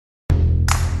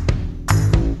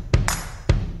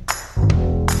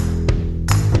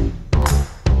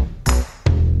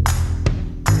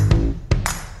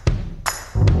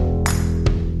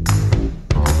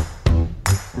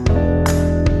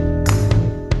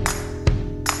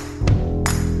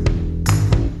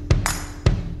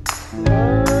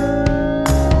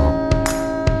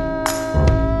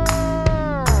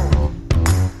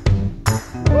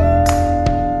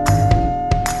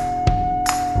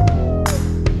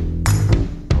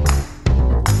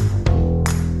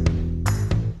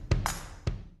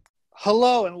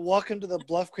Hello and welcome to the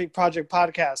Bluff Creek Project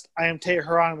Podcast. I am Tate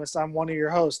Hieronymus. I'm one of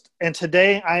your hosts. And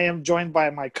today I am joined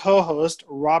by my co-host,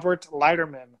 Robert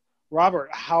Leiterman. Robert,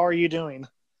 how are you doing?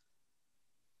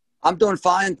 I'm doing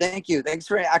fine. Thank you. Thanks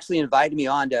for actually inviting me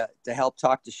on to help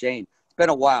talk to Shane. It's been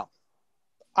a while.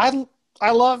 I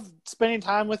love spending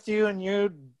time with you, and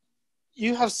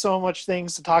you have so much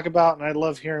things to talk about, and I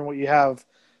love hearing what you have.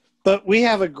 But we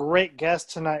have a great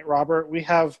guest tonight, Robert. We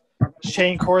have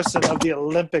Shane Corson of the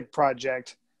Olympic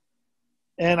Project.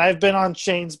 And I've been on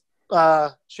Shane's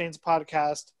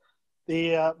podcast,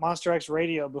 the Monster X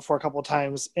Radio, before a couple of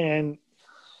times. And,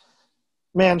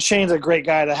 man, Shane's a great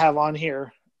guy to have on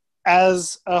here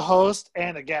as a host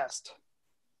and a guest.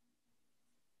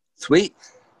 Sweet.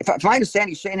 If I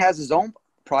understand, Shane has his own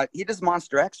project. He does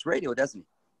Monster X Radio, doesn't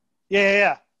he?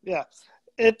 Yeah.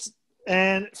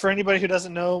 And for anybody who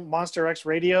doesn't know Monster X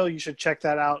Radio, you should check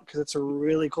that out because it's a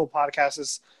really cool podcast.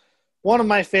 It's one of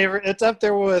my favorite. It's up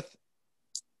there with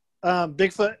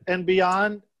Bigfoot and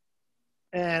Beyond,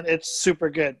 and it's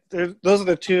super good. Those are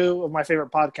the two of my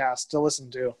favorite podcasts to listen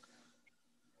to.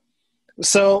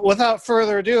 So without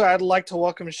further ado, I'd like to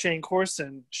welcome Shane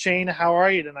Corson. Shane, how are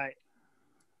you tonight?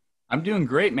 I'm doing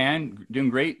great, man.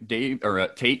 Doing great, Tate,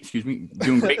 excuse me.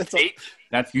 Doing great, Tate.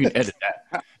 That's, you can edit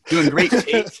that. Doing great,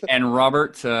 Tate. And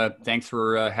Robert, thanks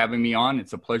for having me on.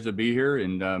 It's a pleasure to be here,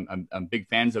 and I'm big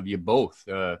fans of you both,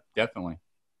 definitely.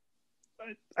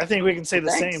 I think we can say the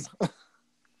same.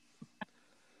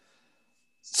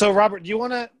 So, Robert, do you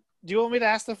want me to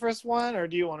ask the first one, or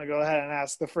do you want to go ahead and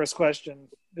ask the first question?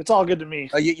 It's all good to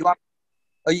me. You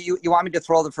want me to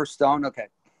throw the first stone? Okay.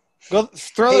 Go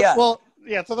throw it. Well,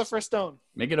 yeah, throw the first stone.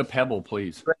 Make it a pebble,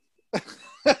 please.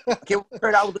 Okay, we'll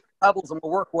start out with the pebbles and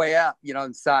we'll work way up,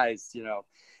 in size,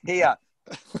 Hey,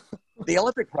 the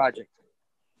Olympic Project.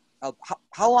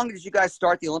 How long did you guys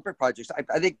start the Olympic Project?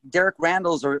 I think Derek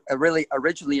Randall's really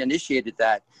originally initiated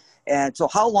that. And so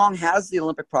how long has the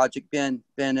Olympic Project been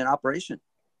in operation?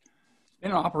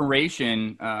 In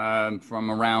operation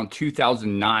from around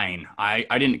 2009.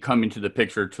 I didn't come into the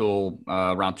picture till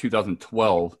around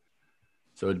 2012.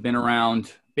 So it'd been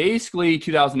around basically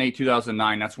 2008,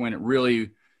 2009. That's when it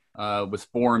really was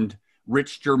formed.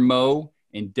 Rich Germeau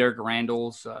and Derek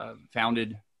Randalls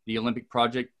founded the Olympic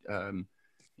Project. And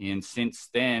since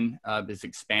then, it's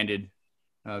expanded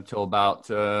to about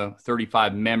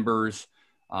 35 members.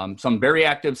 Some very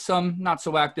active, some not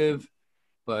so active,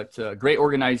 but great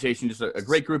organization, just a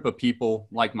great group of people,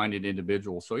 like-minded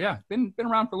individuals. So, yeah, been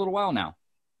around for a little while now.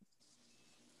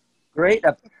 Great.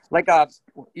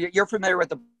 You're familiar with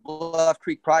the Bluff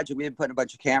Creek Project. We've been putting a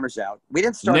bunch of cameras out. We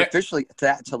didn't start officially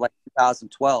that until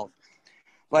 2012.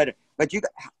 But when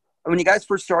you guys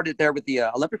first started there with the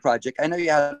Olympic Project, I know you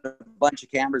had a bunch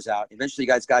of cameras out. Eventually,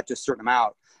 you guys got to a certain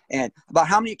amount. And about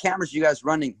how many cameras are you guys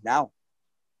running now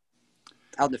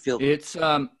out in the field? It's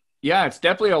it's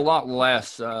definitely a lot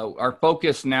less. Our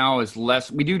focus now is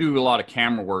less. We do a lot of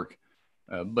camera work.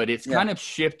 But it's kind of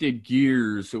shifted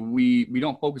gears. So we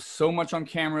don't focus so much on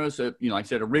cameras. Like I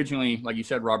said, originally, like you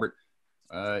said, Robert,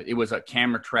 it was a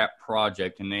camera trap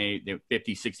project, and they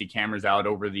 50, 60 cameras out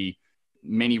over the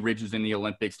many ridges in the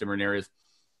Olympics, different areas,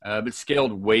 but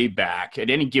scaled way back. At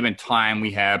any given time,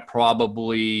 we have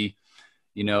probably,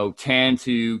 10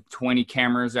 to 20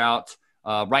 cameras out.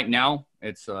 Right now,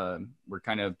 it's we're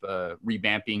kind of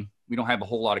revamping. We don't have a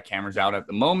whole lot of cameras out at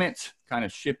the moment, kind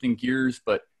of shifting gears,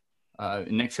 but in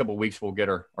the next couple of weeks, we'll get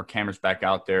our cameras back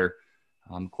out there.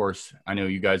 Of course, I know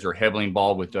you guys are heavily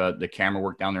involved with the camera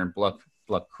work down there in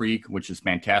Bluff Creek, which is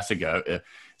fantastic.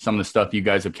 Some of the stuff you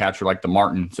guys have captured, like the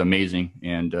marten, it's amazing,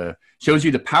 and shows you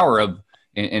the power of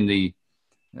and the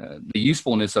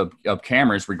usefulness of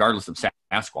cameras, regardless of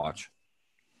Sasquatch.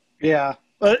 Yeah,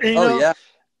 but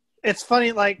it's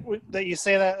funny that you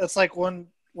say that. It's like when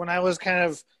I was kind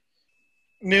of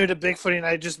new to Bigfooting,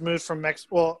 I just moved from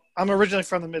Mexico. Well, I'm originally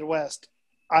from the Midwest,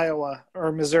 Iowa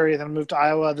or Missouri. Then I moved to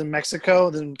Iowa, then Mexico,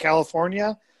 then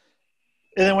California.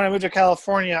 And then when I moved to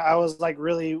California, I was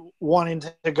really wanting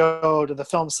to go to the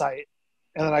film site.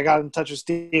 And then I got in touch with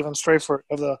Steven Strayford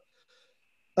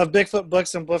of Bigfoot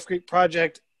Books and Bluff Creek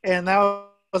Project. And that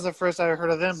was the first I heard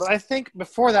of them. But I think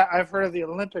before that, I've heard of the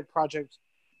Olympic Project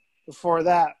before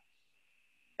that.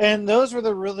 And those were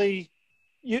the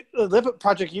Olympic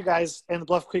Project, you guys, and the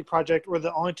Bluff Creek Project were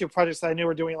the only two projects that I knew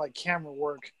were doing camera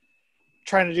work,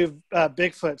 trying to do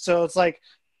Bigfoot. So it's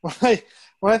when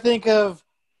I think of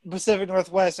Pacific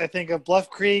Northwest, I think of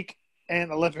Bluff Creek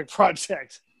and Olympic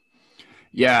Project.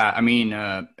 Yeah, I mean,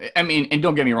 and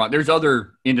don't get me wrong. There's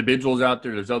other individuals out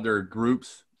there. There's other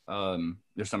groups.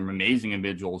 There's some amazing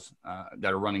individuals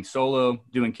that are running solo,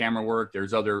 doing camera work.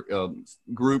 There's other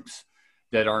groups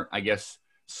that aren't, I guess,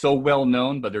 so well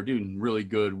known, but they're doing really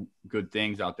good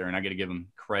things out there, and I got to give them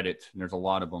credit. And there's a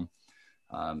lot of them,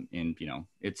 and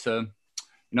it's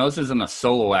this isn't a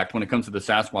solo act when it comes to the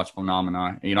Sasquatch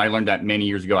phenomenon. I learned that many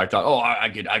years ago. I thought, I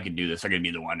could do this. I could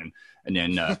be the one, and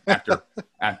then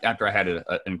after I had an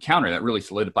encounter that really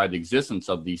solidified the existence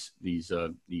of these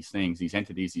things, these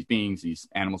entities, these beings, these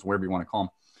animals, whatever you want to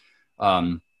call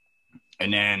them.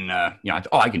 And then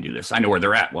I can do this. I know where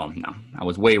they're at. Well, no, I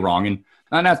was way wrong, and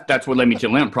that's what led me to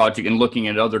the Limp Project and looking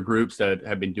at other groups that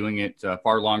have been doing it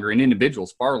far longer, and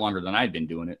individuals far longer than I'd been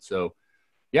doing it. So,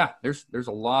 yeah, there's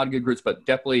a lot of good groups, but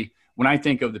definitely when I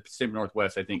think of the Pacific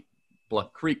Northwest, I think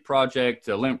Bluff Creek Project,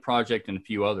 Limp Project, and a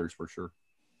few others for sure.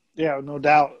 Yeah, no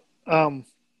doubt.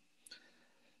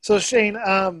 So Shane,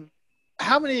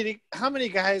 how many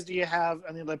guys do you have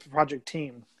on the Limp Project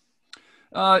team?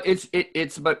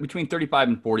 It's about between 35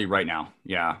 and 40 right now.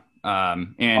 Yeah.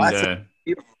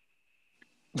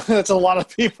 That's a lot of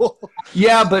people.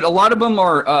 Yeah, but a lot of them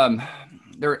are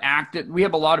they're active. We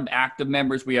have a lot of active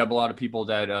members. We have a lot of people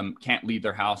that can't leave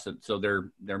their house, so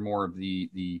they're more of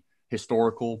the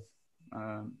historical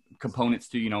components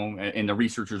to and the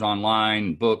researchers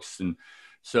online, books, and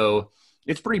so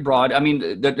it's pretty broad. I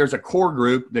mean, there's a core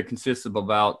group that consists of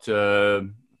about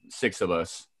 6 of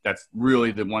us. That's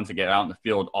really the ones that get out in the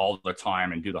field all the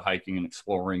time and do the hiking and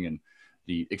exploring and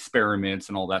the experiments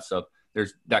and all that stuff.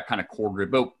 There's that kind of core group.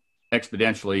 But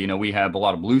exponentially, we have a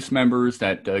lot of loose members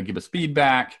that give us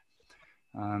feedback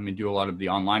and do a lot of the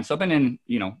online stuff. And then,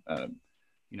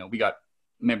 we got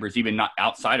members even not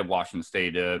outside of Washington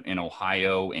State, in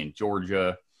Ohio and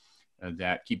Georgia,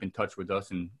 that keep in touch with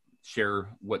us and share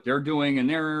what they're doing in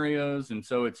their areas. And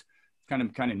so it's kind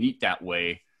of neat that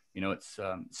way. It's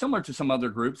similar to some other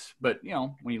groups, but,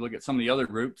 when you look at some of the other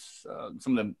groups,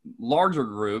 some of the larger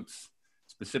groups,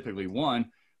 specifically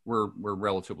one, we're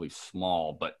relatively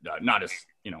small, but not as,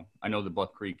 I know the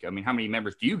Bluff Creek. I mean, how many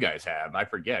members do you guys have? I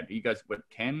forget. Do you guys,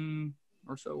 10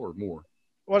 or so or more?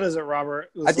 What is it, Robert?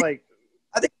 I think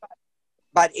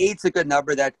about 8's a good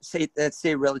number that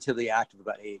stay relatively active,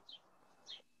 about 8.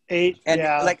 8, and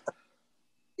yeah.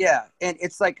 Yeah, and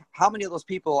it's like how many of those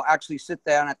people actually sit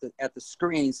down at the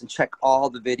screens and check all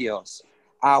the videos,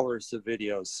 hours of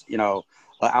videos,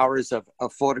 hours of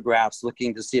photographs,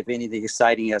 looking to see if anything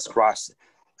exciting has crossed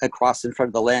in front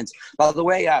of the lens. By the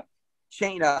way,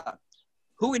 Shane,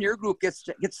 who in your group gets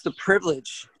the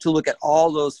privilege to look at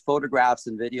all those photographs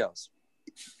and videos?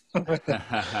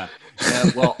 Yeah,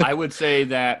 well, I would say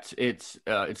that it's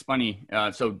funny.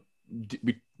 So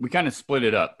we kind of split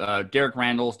it up. Derek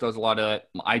Randalls does a lot of that.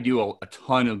 I do a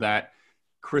ton of that.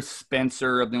 Chris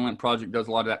Spencer of the Limp Project does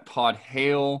a lot of that. Todd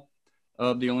Hale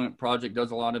of the Limp Project does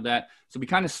a lot of that. So we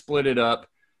kind of split it up.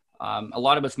 A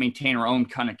lot of us maintain our own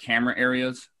kind of camera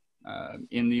areas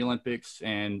in the Olympics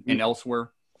and elsewhere.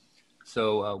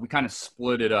 So we kind of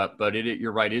split it up. But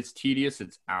you're right. It's tedious.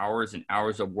 It's hours and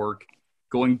hours of work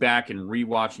going back and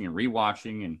rewatching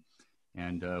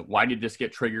and why did this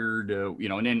get triggered?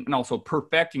 And also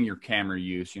perfecting your camera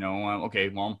use. Okay,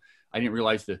 well, I didn't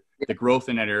realize the growth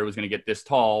in that area was going to get this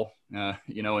tall, and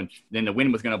then the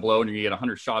wind was going to blow and you get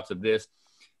 100 shots of this,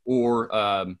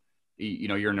 or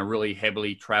you're in a really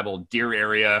heavily traveled deer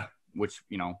area, which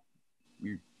you're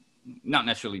not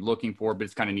necessarily looking for, but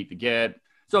it's kind of neat to get.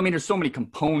 So I mean, there's so many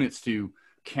components to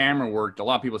camera work. A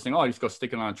lot of people are saying, "Oh, you just go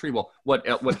stick it on a tree." Well, what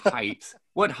height?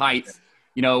 What height?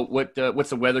 What's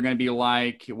the weather going to be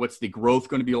like? What's the growth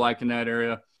going to be like in that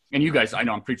area? And you guys, I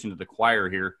know I'm preaching to the choir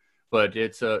here, but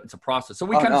it's a process. So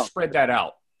we kind of spread that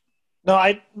out.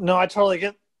 I totally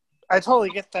get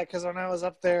that, because when I was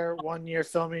up there one year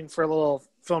filming for a little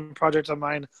film project of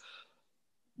mine,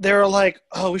 they were like,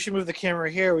 "Oh, we should move the camera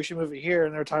here. We should move it here."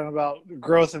 And they're talking about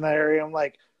growth in that area. I'm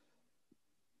like,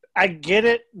 I get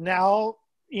it now.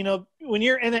 When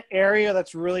you're in an area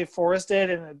that's really forested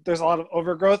and there's a lot of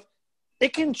overgrowth,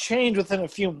 it can change within a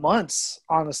few months,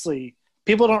 honestly.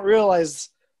 People don't realize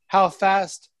how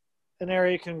fast an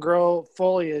area can grow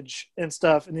foliage and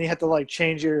stuff, and you have to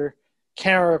change your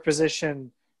camera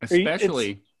position.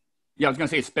 Especially, I was going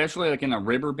to say, especially like in a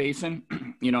river basin,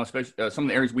 especially some of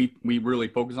the areas we really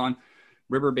focus on,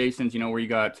 river basins, where you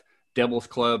got Devil's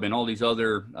Club and all these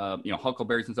other,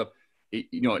 huckleberries and stuff,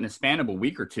 in a span of a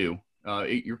week or two,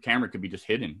 your camera could be just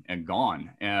hidden and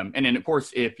gone. And then, of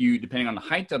course, depending on the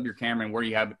height of your camera and where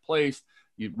you have it placed,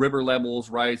 river levels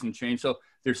rise and change. So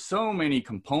there's so many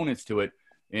components to it.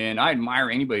 And I admire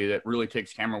anybody that really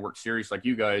takes camera work serious like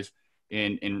you guys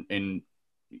and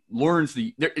learns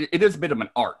it is a bit of an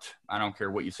art. I don't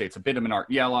care what you say. It's a bit of an art.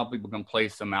 Yeah, a lot of people can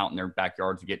place them out in their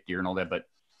backyards to get deer and all that. But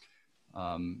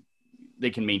they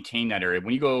can maintain that area.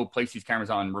 When you go place these cameras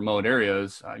on remote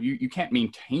areas, you can't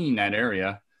maintain that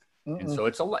area. And so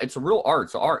it's a real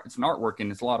art. It's an artwork,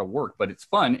 and it's a lot of work, but it's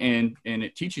fun. And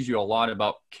it teaches you a lot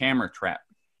about camera trap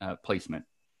placement.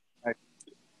 Right.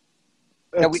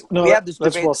 Yeah, we have this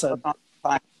debate. Well said.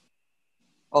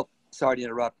 Oh, sorry to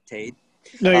interrupt, Tate.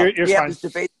 No, you're we fine. Have this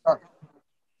debate.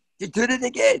 You did it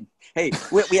again. Hey,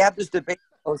 we have this debate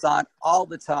that goes on all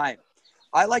the time.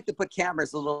 I like to put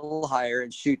cameras a little higher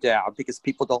and shoot down because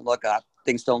people don't look up.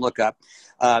 Things don't look up.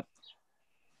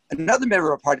 Another member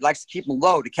of our party likes to keep them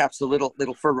low to catch the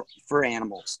little fur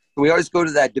animals. So we always go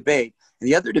to that debate. And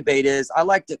the other debate is I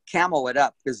like to camo it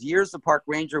up because years of park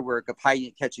ranger work of hiding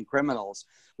and catching criminals,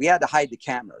 we had to hide the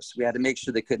cameras. We had to make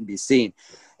sure they couldn't be seen.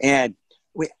 And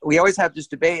we always have this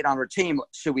debate on our team.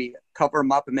 Should we cover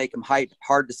them up and make them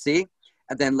hard to see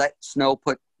and then let snow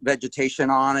put vegetation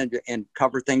on and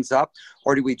cover things up?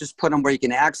 Or do we just put them where you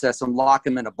can access them, lock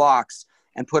them in a box,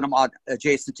 and put them on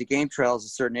adjacent to game trails in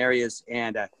certain areas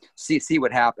and see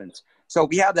what happens? So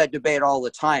we have that debate all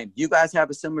the time. Do you guys have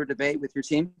a similar debate with your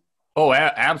team? Oh,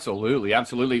 absolutely.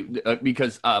 Absolutely.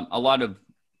 Because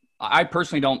I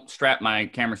personally don't strap my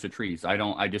cameras to trees.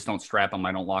 I just don't strap them.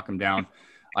 I don't lock them down.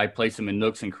 I place them in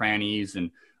nooks and crannies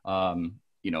and,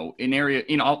 in area,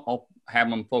 I'll have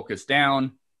them focus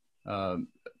down.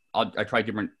 I try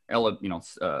different,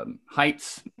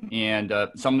 heights, and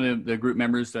some of the group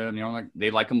members,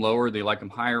 they like them lower, they like them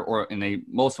higher, and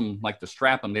most of them like to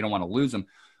strap them. They don't want to lose them.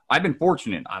 I've been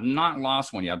fortunate. I've not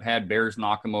lost one yet. I've had bears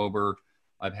knock them over.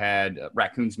 I've had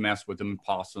raccoons mess with them,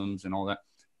 possums and all that,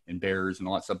 and bears and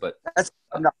all that stuff. But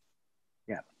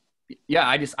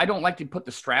I don't like to put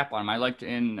the strap on them. I like to,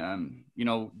 and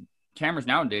cameras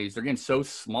nowadays, they're getting so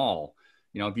small.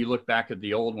 If you look back at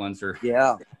the old ones, they're,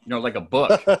 like a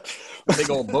book, a big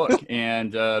old book,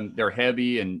 and they're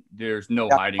heavy, and there's no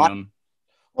hiding them.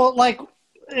 Well,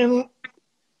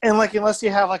 unless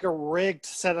you have like a rig to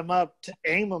set them up to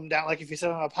aim them down. Like if you set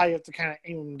them up high, you have to kind of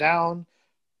aim them down.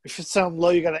 If you set them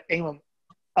low, you got to aim them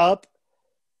up.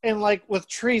 And like with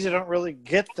trees, you don't really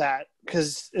get that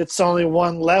because it's only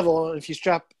one level. If you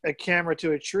strap a camera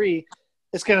to a tree,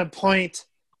 it's going to point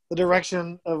the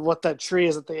direction of what that tree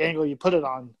is at the angle you put it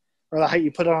on, or the height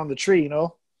you put it on the tree,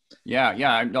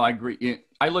 Yeah, no, I agree.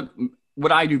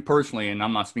 What I do personally, and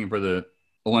I'm not speaking for the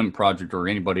Leiterman Project or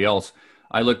anybody else,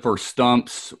 I look for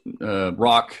stumps,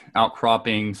 rock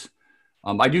outcroppings.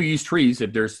 I do use trees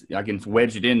if I can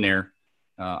wedge it in there.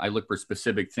 I look for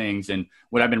specific things. And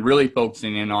what I've been really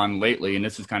focusing in on lately, and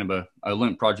this is kind of a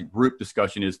Leiterman Project group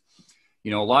discussion, is a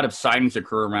lot of sightings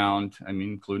occur around,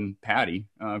 including Patty,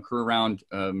 occur around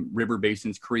river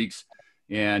basins, creeks.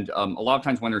 And a lot of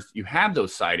times when you have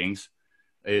those sightings,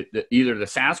 either the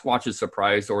Sasquatch is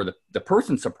surprised or the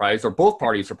person's surprised or both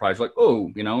parties surprised, like,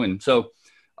 and so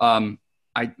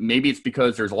maybe it's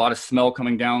because there's a lot of smell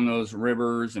coming down those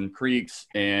rivers and creeks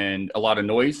and a lot of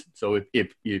noise. So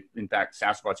if in fact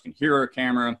Sasquatch can hear a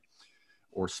camera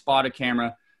or spot a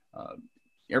camera,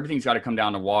 everything's got to come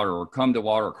down to water or come to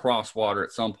water or cross water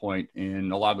at some point.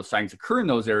 And a lot of the sightings occur in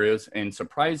those areas and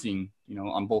surprising,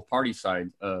 on both party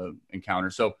side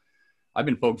encounters. So I've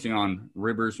been focusing on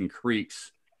rivers and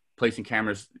creeks, placing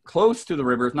cameras close to the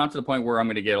rivers, not to the point where I'm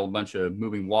going to get a bunch of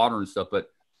moving water and stuff, but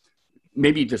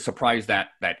maybe to surprise if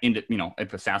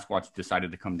a Sasquatch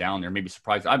decided to come down there, maybe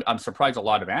surprise. I'm surprised a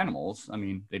lot of animals.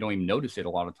 They don't even notice it. A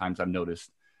lot of times I've noticed,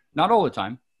 not all the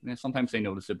time. Sometimes they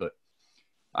notice it, but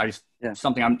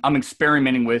something I'm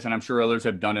experimenting with, and I'm sure others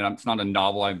have done it. It's not a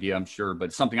novel idea, I'm sure, but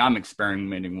it's something I'm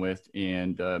experimenting with,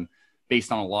 and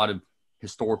based on a lot of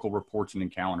historical reports and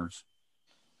encounters.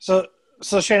 So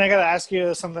Shane, I got to ask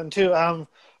you something too.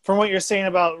 From what you're saying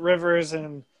about rivers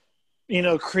and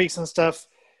creeks and stuff,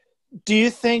 do you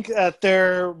think that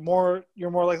you're more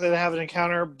likely to have an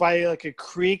encounter by like a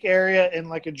creek area in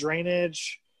like a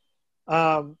drainage,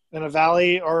 in a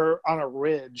valley, or on a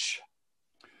ridge?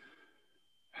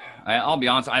 I'll be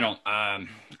honest. I don't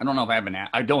know if I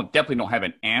have definitely don't have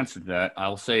an answer to that.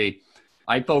 I'll say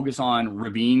I focus on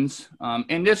ravines,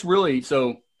 and this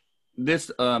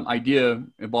idea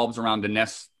evolves around the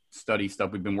nest study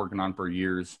stuff we've been working on for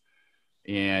years,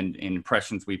 and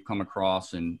impressions we've come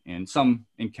across, and some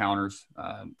encounters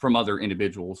from other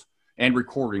individuals and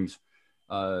recordings.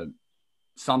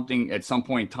 Something at some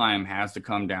point in time has to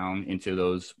come down into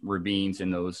those ravines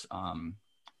and those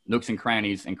nooks and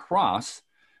crannies and cross.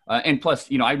 And plus,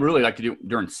 I really like to do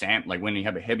during like when you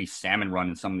have a heavy salmon run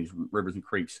in some of these rivers and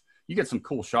creeks, you get some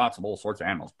cool shots of all sorts of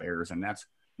animals, bears, and that's,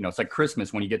 it's like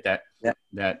Christmas when you get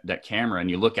that camera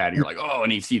and you look at it, you're like, oh,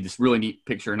 and you see this really neat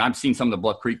picture. And I've seen some of the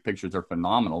Bluff Creek pictures are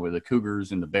phenomenal with the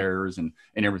cougars and the bears and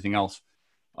everything else.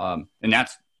 And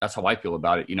that's that's how I feel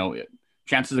about it. You know,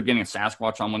 chances of getting a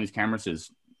Sasquatch on one of these cameras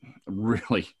is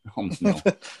really almost nil.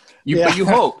 But you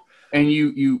hope. And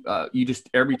you just,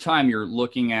 every time you're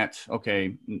looking at,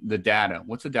 okay, the data,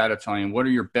 what's the data telling you? What are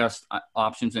your best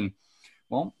options? And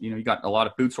well, you know, you got a lot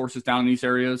of food sources down in these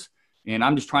areas, and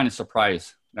I'm just trying to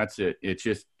surprise. That's it. It's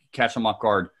just catch them off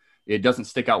guard. It doesn't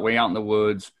stick out way out in the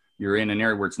woods. You're in an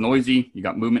area where it's noisy. You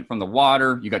got movement from the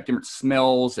water. You got different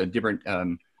smells, different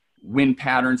wind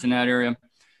patterns in that area.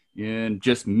 And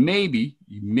just maybe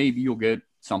you'll get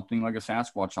something like a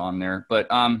Sasquatch on there. But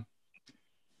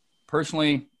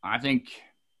personally, I think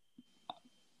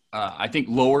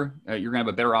lower. You're gonna have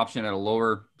a better option at a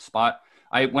lower spot.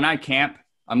 When I camp,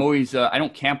 I'm always I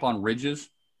don't camp on ridges,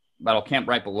 but I'll camp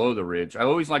right below the ridge. I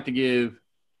always like to give,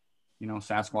 you know,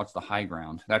 Sasquatch the high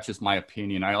ground. That's just my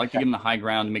opinion. I like to give them the high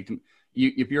ground to make them.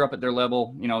 If you're up at their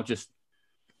level, you know,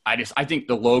 I think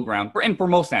the low ground, and for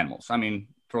most animals, I mean,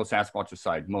 throw Sasquatch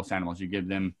aside, most animals, you give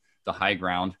them the high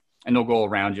ground, and they'll go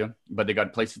around you, but they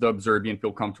got places to observe you and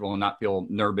feel comfortable and not feel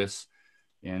nervous.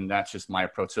 And that's just my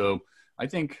approach. So I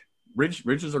think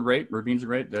ridges are great. Ravines are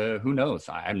great. Who knows?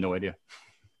 I have no idea.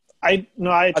 I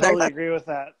totally agree with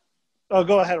that. Oh,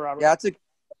 go ahead, Robert. Yeah,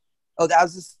 I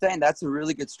was just saying that's a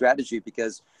really good strategy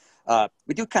because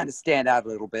we do kind of stand out a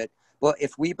little bit. Well,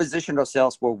 if we position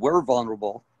ourselves where we're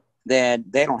vulnerable, then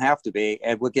they don't have to be,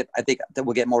 and I think that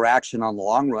we'll get more action on the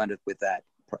long run with that.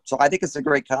 So I think it's a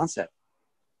great concept.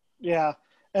 Yeah,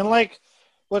 and like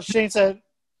what Shane said,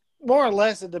 more or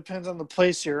less it depends on the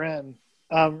place you're in,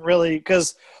 really.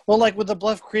 Because, well, like with the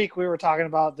Bluff Creek we were talking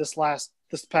about this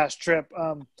past trip,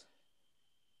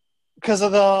 because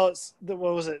of the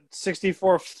what was it,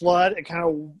 64 flood, it kind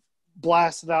of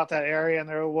blasted out that area,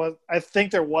 and I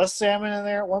think there was salmon in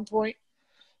there at one point,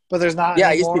 but there's not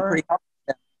anymore. It used to be pretty hard.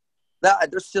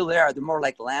 They're still there. They're more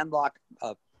like landlocked.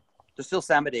 They're still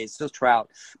salmon days, still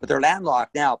trout, but they're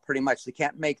landlocked now pretty much. They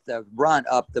can't make the run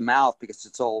up the mouth because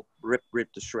it's all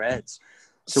ripped to shreds.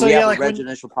 So we have like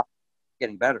residential population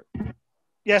getting better.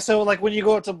 Yeah, so like when you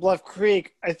go up to Bluff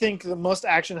Creek, I think the most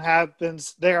action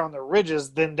happens there on the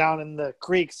ridges than down in the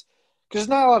creeks, because there's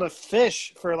not a lot of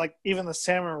fish for like even the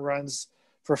salmon runs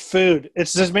for food.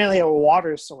 It's just mainly a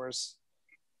water source.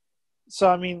 So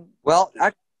I mean, well,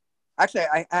 actually,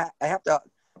 I have to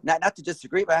not to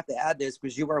disagree, but I have to add this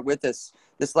because you were with us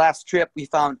this last trip. We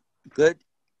found good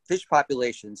fish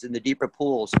populations in the deeper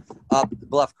pools up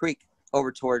Bluff Creek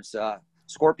over towards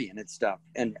Scorpion and stuff.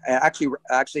 And actually,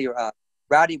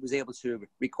 Rowdy was able to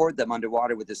record them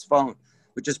underwater with his phone,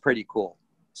 which is pretty cool.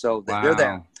 So they're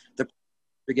there.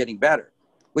 They're getting better,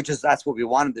 that's what we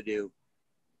wanted to do.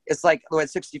 It's like when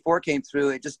 64 came through,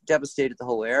 it just devastated the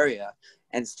whole area,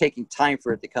 and it's taking time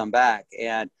for it to come back.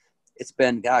 And it's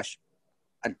been, gosh,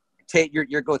 Tate, you're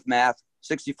good with math.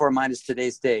 64 minus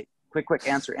today's date. Quick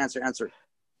answer.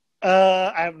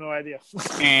 I have no idea.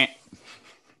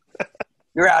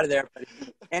 You're out of there, buddy.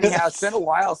 Anyhow, it's been a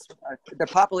while. The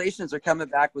populations are coming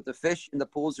back with the fish, and the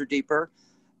pools are deeper.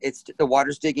 The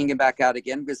water's digging it back out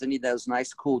again because they need those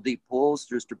nice, cool, deep pools.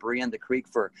 There's debris in the creek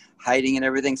for hiding and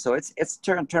everything. So it's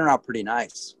turning out pretty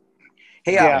nice.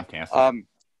 Hey,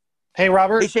 hey,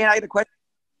 Robert. Hey, Shane, I got a question.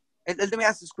 Let me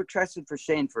ask this quick question for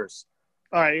Shane first.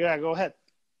 All right, yeah, go ahead.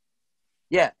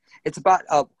 Yeah, it's about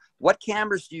what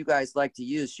cameras do you guys like to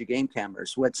use, your game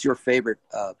cameras? What's your favorite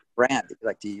brand that you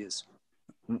like to use?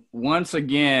 Once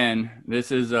again,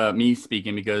 this is me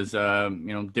speaking because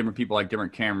different people like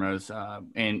different cameras,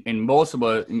 and most of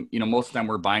the time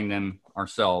we're buying them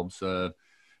ourselves.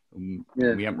 We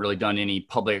haven't really done any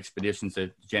public expeditions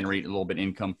that generate a little bit of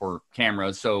income for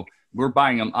cameras, so we're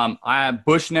buying them. I have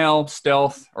Bushnell,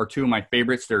 Stealth are two of my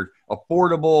favorites. They're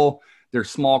affordable. They're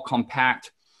small,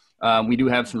 compact. We do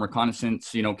have some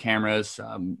reconnaissance, cameras,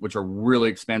 which are really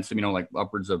expensive, like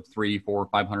upwards of $300,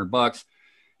 $400,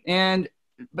 $500.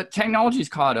 But technology's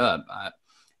caught up.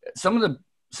 Some of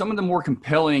the more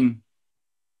compelling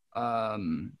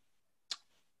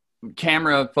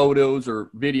camera photos or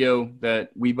video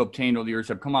that we've obtained over the years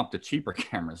have come off the cheaper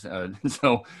cameras.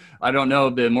 So I don't know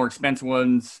if the more expensive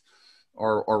ones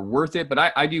are worth it, but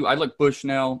I like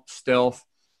Bushnell, Stealth.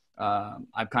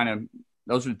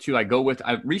 Those are the two I go with.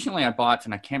 Recently I bought,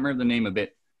 and I can't remember the name of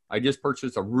it. I just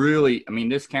purchased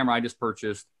this camera I just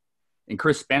purchased, and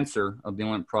Chris Spencer of the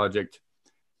Leiterman Project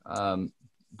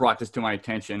brought this to my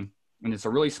attention. And it's a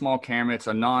really small camera. It's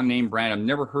a non-name brand I've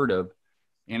never heard of.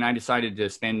 And I decided to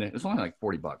spend it. It's only like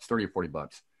 $40, $30 or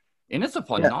 $40. And it's a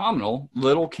phenomenal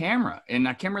little camera. And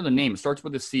I can't remember the name. It starts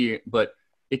with a C, but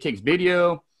it takes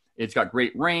video. It's got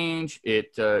great range.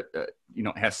 It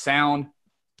has sound.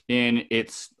 And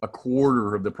it's a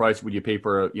quarter of the price would you pay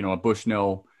for a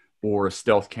Bushnell or a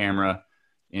Stealth camera.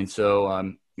 And so,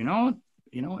 I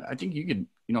think you could,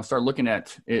 start looking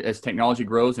at it as technology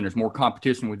grows and there's more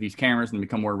competition with these cameras and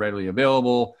become more readily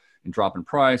available and drop in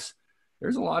price.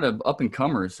 There's a lot of up and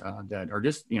comers that are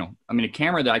just, a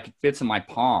camera that I could fits in my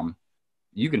palm,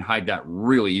 you can hide that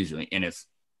really easily. And it's,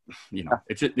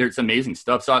 it's amazing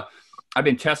stuff. So I've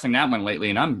been testing that one lately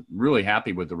and I'm really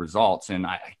happy with the results. And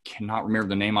I cannot remember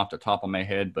the name off the top of my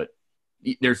head, but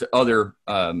there's other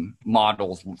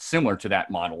models similar to that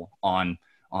model on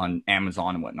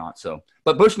Amazon and whatnot. So,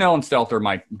 but Bushnell and Stealth are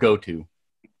my go-to.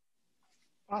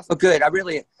 Awesome. Oh, good.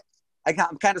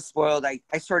 I'm kind of spoiled. I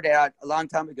started out a long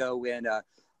time ago when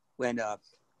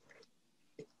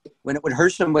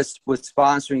Hersham was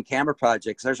sponsoring camera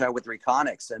projects. I started out with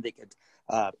Reconyx, and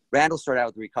Randall started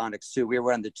out with Reconyx too. We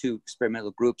were on the two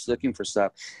experimental groups looking for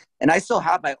stuff, and I still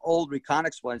have my old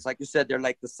Reconyx ones. Like you said, they're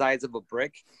like the size of a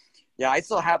brick. Yeah, I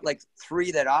still have like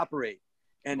 3 that operate.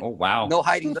 And oh wow, no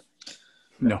hiding.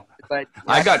 No, but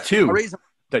I got 2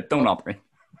 that don't operate.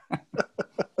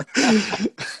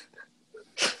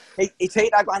 Hey,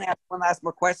 Tate, I want to ask one last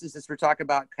more questions as we're talking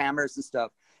about cameras and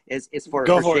stuff. Is for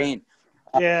Shane.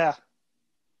 Yeah.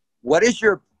 What is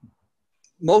your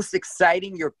most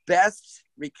exciting, your best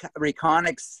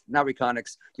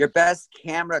your best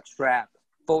camera trap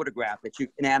photograph that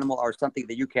an animal or something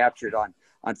that you captured on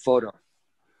photo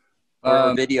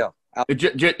or video? You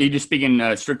just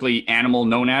speaking strictly animal,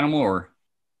 known animal, or?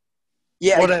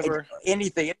 Yeah, whatever.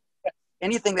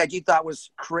 Anything that you thought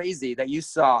was crazy that you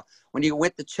saw when you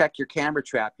went to check your camera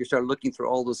trap, you started looking through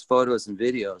all those photos and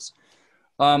videos.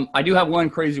 I do have one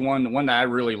crazy one, the one that I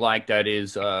really like that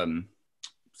is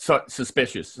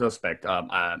suspect.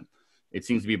 It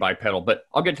seems to be bipedal, but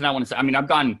I'll get to that one. I mean, I've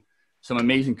gotten some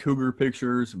amazing cougar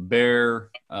pictures,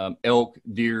 bear, elk,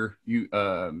 deer,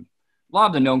 a lot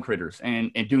of the known critters,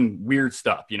 and doing weird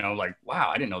stuff, like,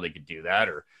 wow, I didn't know they could do that,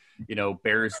 or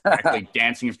bears actually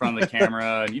dancing in front of the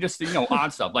camera, and you just,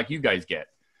 odd stuff like you guys get.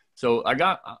 So I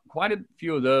got quite a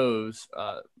few of those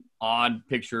odd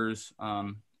pictures,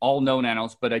 all known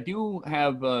animals, but I do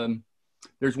have,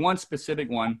 there's one specific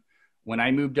one. When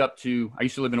I moved up to, I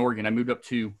used to live in Oregon, I moved up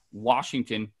to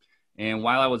Washington, and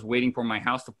while I was waiting for my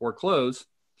house to foreclose,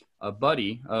 a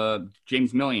buddy,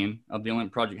 James Millian of the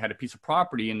Olympic Project, had a piece of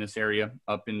property in this area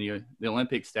up in the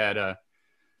Olympics that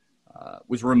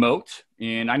was remote,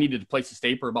 and I needed a place to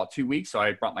stay for about 2 weeks. So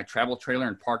I brought my travel trailer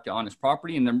and parked it on his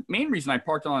property. And the main reason I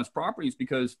parked it on his property is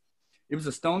because it was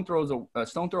a stone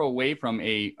throw away from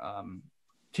a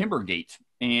timber gate.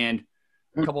 And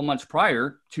a couple months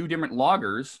prior, 2 different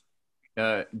loggers,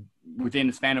 within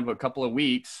the span of a couple of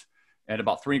weeks, at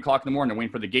about 3 o'clock in the morning, they're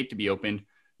waiting for the gate to be opened.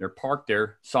 They're parked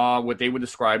there, saw what they would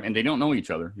describe, and they don't know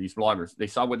each other, these loggers. They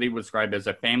saw what they would describe as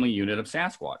a family unit of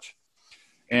Sasquatch.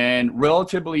 And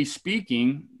relatively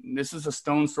speaking, this is a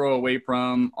stone's throw away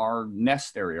from our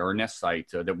nest area, our nest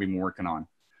site that we've been working on.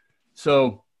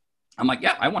 So I'm like,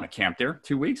 yeah, I want to camp there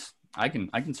 2 weeks. I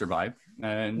can survive.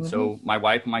 And so my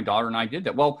wife and my daughter and I did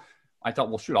that. Well, I thought,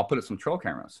 well, shoot, I'll put up some trail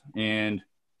cameras. And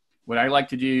what I like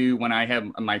to do when I have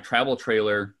my travel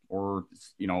trailer, or,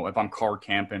 if I'm car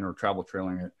camping or travel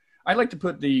trailing it, I like to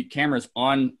put the cameras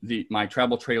on my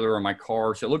travel trailer or my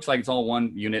car, so it looks like it's all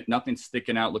one unit, nothing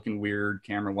sticking out looking weird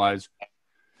camera-wise.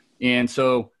 And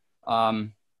so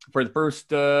for the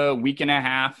first week and a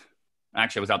half,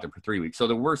 actually I was out there for 3 weeks. So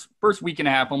the first week and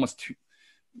a half,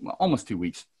 almost 2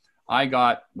 weeks, I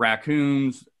got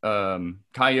raccoons,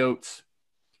 coyotes,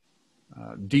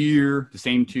 deer, the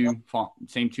same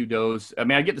two does. I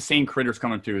mean, I get the same critters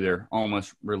coming through there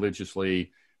almost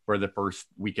religiously for the first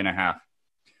week and a half.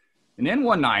 And then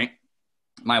one night,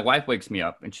 my wife wakes me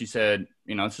up and she said,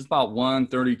 it's just about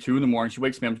 1:32 in the morning. She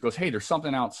wakes me up and goes, hey, there's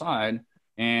something outside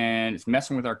and it's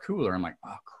messing with our cooler. I'm like,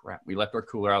 oh crap, we left our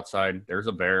cooler outside. There's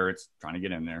a bear. It's trying to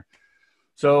get in there.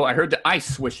 So I heard the ice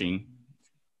swishing.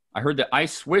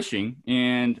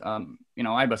 And,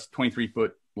 I have a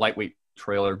 23-foot lightweight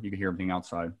trailer. You can hear everything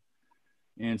outside.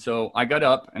 And so I got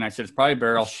up and I said, it's probably a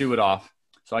bear. I'll shoo it off.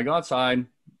 So I go outside.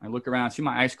 I look around, see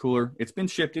my ice cooler. It's been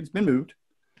shifted. It's been moved.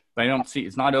 But I don't see,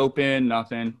 it's not open,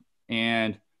 nothing.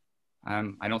 And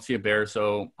I don't see a bear.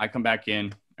 So I come back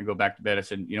in. I go back to bed. I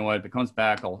said, you know what? If it comes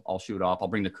back, I'll shoot it off. I'll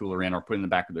bring the cooler in or put it in the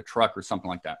back of the truck or something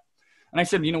like that. And I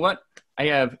said, you know what? I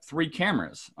have 3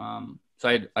 cameras. So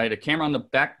I had a camera on the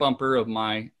back bumper of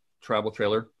my travel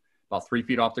trailer, about 3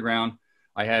 feet off the ground.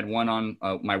 I had one on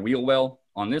my wheel well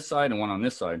on this side and one on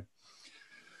this side.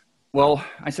 Well,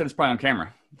 I said it's probably on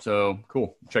camera. So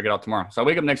cool. Check it out tomorrow. So I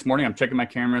wake up next morning. I'm checking my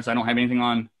cameras. I don't have anything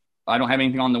on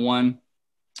the one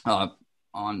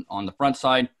on the front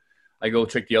side. I go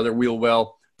check the other wheel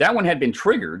well. That one had been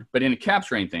triggered, but didn't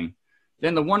capture anything.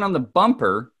 Then the one on the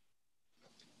bumper,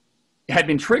 had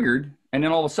been triggered, and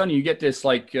then all of a sudden you get this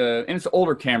like, and it's an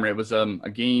older camera. It was a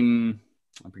game.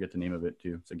 I forget the name of it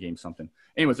too. It's a game something.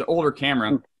 Anyway, it's an older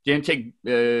camera. Didn't take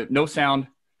no sound,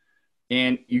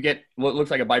 and you get what looks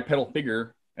like a bipedal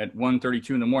figure at 1:32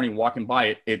 in the morning walking by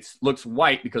it. It looks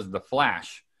white because of the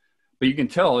flash, but you can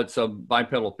tell it's a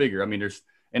bipedal figure. I mean,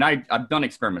 and I've done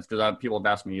experiments because people have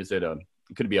asked me, could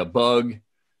it be a bug?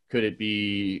 Could it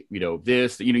be,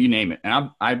 this, you name it. And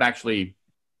I've actually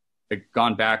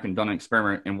gone back and done an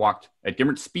experiment and walked at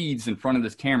different speeds in front of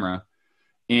this camera.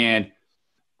 And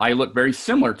I look very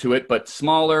similar to it, but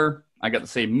smaller. I got the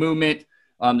same movement.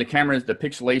 The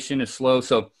pixelation is slow.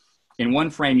 So in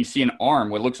one frame, you see an arm,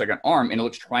 what looks like an arm, and it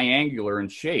looks triangular in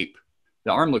shape.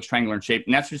 The arm looks triangular in shape,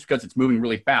 and that's just because it's moving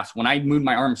really fast. When I move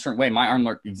my arm a certain way, my arm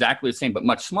looked exactly the same, but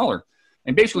much smaller.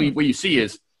 And basically what you see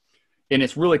is, and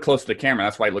it's really close to the camera.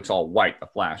 That's why it looks all white, a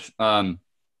flash.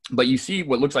 But you see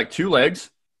what looks like two legs.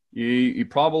 You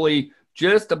probably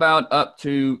just about up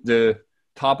to the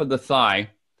top of the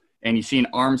thigh, and you see an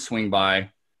arm swing by.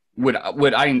 Would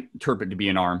I interpret to be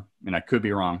an arm? And I could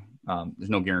be wrong. There's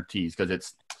no guarantees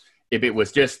because if it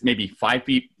was just maybe 5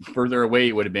 feet further away,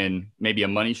 it would have been maybe a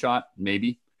money shot,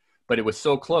 maybe. But it was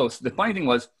so close. The funny thing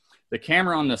was the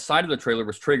camera on the side of the trailer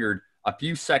was triggered a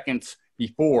few seconds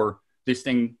before this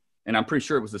thing, and I'm pretty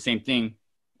sure it was the same thing,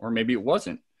 or maybe it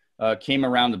wasn't, came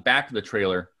around the back of the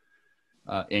trailer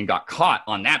and got caught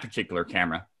on that particular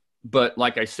camera. But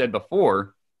like I said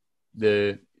before,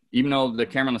 even though the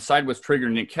camera on the side was triggered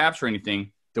and didn't capture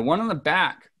anything, the one on the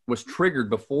back was triggered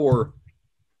before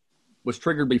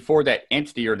that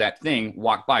entity or that thing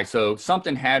walked by. So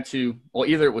something had to, well,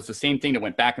 either it was the same thing that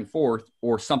went back and forth,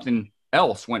 or something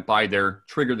else went by there,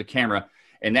 triggered the camera,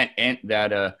 and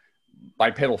that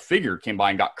bipedal figure came by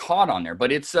and got caught on there.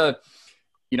 But it's I've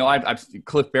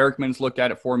Cliff Barrickman's looked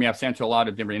at it for me. I've sent it to a lot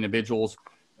of different individuals.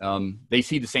 They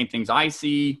see the same things I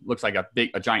see. Looks like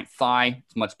a giant thigh.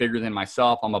 It's much bigger than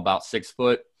myself. I'm about 6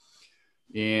 foot,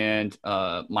 and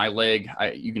my leg,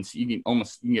 you can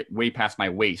get way past my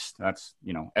waist. That's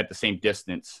at the same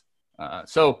distance.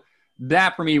 So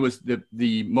that for me was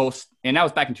the most, and that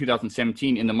was back in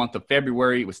 2017 in the month of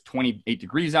February. It was 28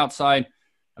 degrees outside.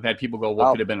 I've had people go,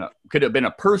 well, could have been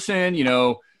a person,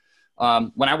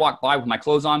 when I walk by with my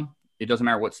clothes on, it doesn't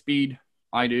matter what speed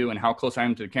I do and how close I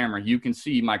am to the camera, you can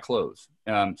see my clothes.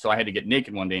 So I had to get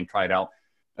naked one day and try it out.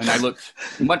 And I looked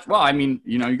you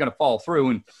got to follow through,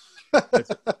 and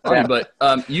it's funny,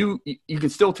 but you can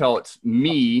still tell it's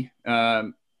me.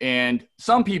 And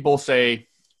some people say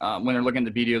when they're looking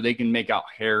at the video, they can make out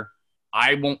hair.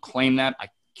 I won't claim that. I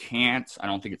can't. I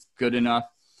don't think it's good enough.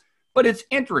 But it's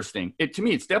interesting. To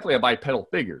me, it's definitely a bipedal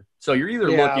figure. So you're either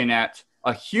looking at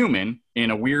a human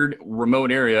in a weird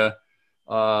remote area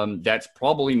that's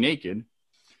probably naked,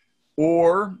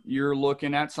 or you're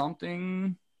looking at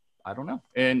something, I don't know.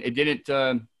 And it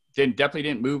definitely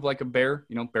didn't move like a bear.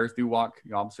 Bears do walk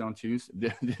obviously on twos.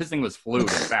 This thing was fluid and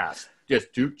fast,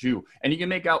 just choo. And you can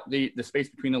make out the space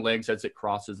between the legs as it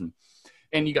crosses,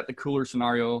 and you got the cooler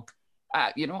scenario.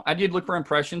 I did look for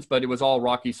impressions, but it was all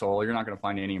rocky soil. You're not going to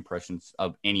find any impressions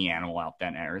of any animal out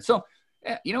that area. So,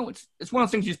 it's one of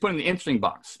those things you just put in the interesting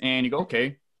box, and you go,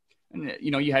 okay. And,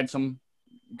 you had some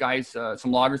guys,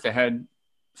 some loggers that had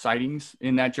sightings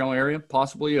in that general area,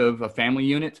 possibly of a family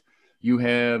unit. You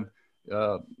have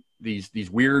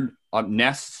these weird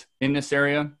nests in this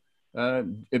area,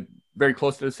 very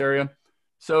close to this area.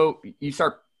 So you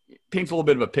start paints a little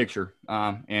bit of a picture,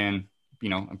 and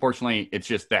unfortunately, it's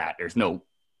just that there's no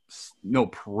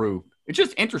proof. It's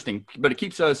just interesting, but it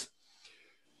keeps us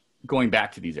going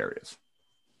back to these areas.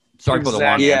 Sorry for the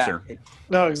long answer.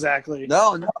 No, exactly.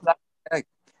 No.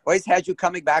 Always had you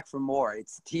coming back for more.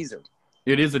 It's a teaser.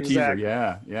 It is a teaser.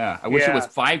 Yeah. I wish it was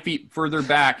 5 feet further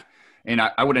back, and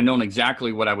I would have known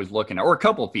exactly what I was looking at, or a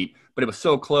couple of feet, but it was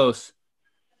so close.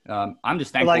 I'm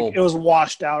just thankful. Like it was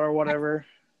washed out or whatever.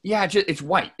 Yeah, it's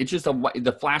white. It's just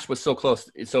the flash was so close.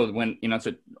 So when, it's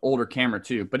an older camera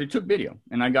too, but it took video,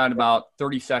 and I got about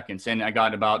 30 seconds, and I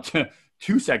got about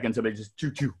 2 seconds of it just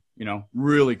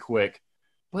really quick.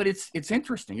 But it's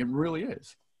interesting. It really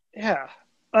is. Yeah.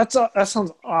 That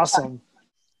sounds awesome.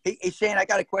 Hey, Shane, I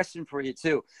got a question for you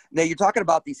too. Now you're talking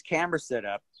about these camera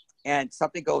setup, and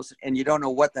something goes and you don't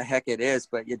know what the heck it is,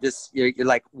 but you're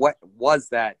like, what was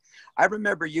that? I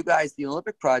remember you guys, the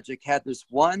Olympic Project, had this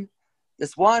one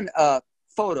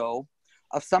photo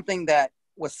of something that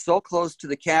was so close to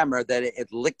the camera that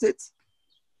it licked it,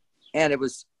 and it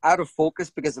was out of focus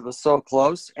because it was so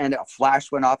close, and a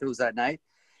flash went off. It was at night,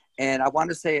 and I want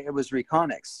to say it was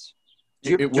Reconyx.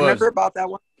 Do you remember about that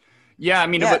one? Yeah, I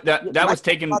mean, that was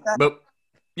taken, but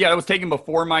Yeah, that was taken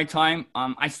before my time.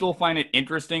 I still find it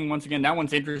interesting. Once again, that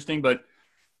one's interesting, but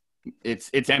it's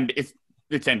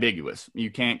ambiguous.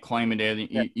 You can't claim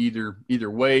it either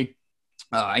way.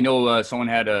 I know someone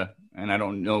had and I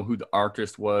don't know who the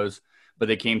artist was, but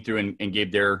they came through and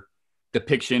gave their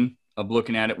depiction of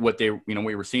looking at it, what they,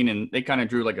 we were seeing, and they kind of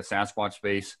drew like a Sasquatch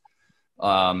face.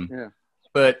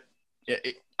 But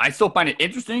I still find it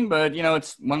interesting, but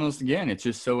it's one of those, again, it's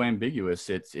just so ambiguous.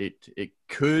 It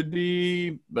could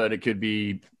be, but it could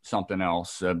be something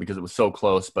else because it was so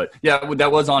close. But yeah,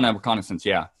 that was on a reconnaissance.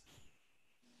 Yeah.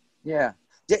 Yeah.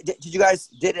 Did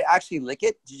it actually lick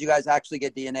it? Did you guys actually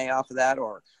get DNA off of that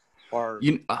or?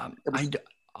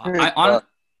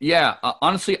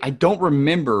 Honestly, I don't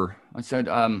remember. I said,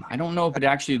 I don't know if it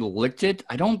actually licked it.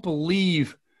 I don't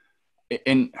believe,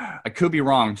 and I could be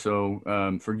wrong,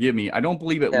 so forgive me. I don't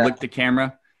believe it licked the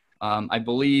camera. I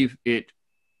believe I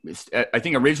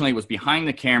think originally it was behind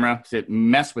the camera because it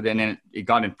messed with it, and it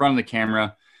got in front of the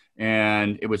camera,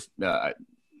 and it was, I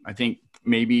think,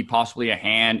 maybe possibly a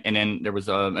hand, and then there was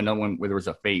another one where there was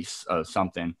a face of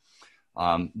something.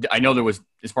 I know there was,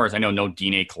 as far as I know, no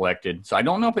DNA collected. So I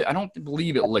don't know I don't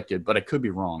believe it licked it, but I could be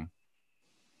wrong.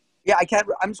 Yeah,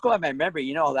 I'm just going by memory.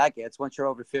 You know how that gets. Once you're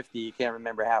over 50, you can't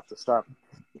remember half the stuff.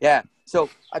 Yeah. So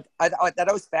that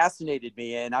always fascinated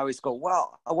me. And I always go,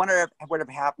 well, I wonder what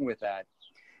happened with that.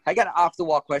 I got an off the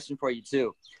wall question for you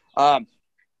too. Do you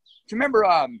remember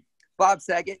Bob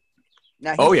Saget?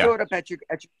 Now he showed up at your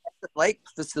lake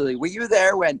facility. Were you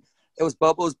there when it was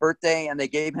Bobo's birthday and they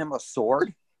gave him a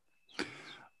sword?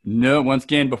 No, once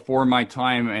again, before my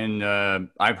time, and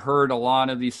I've heard a lot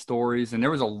of these stories, and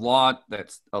there was a lot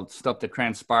of stuff that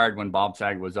transpired when Bob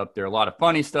Saget was up there. A lot of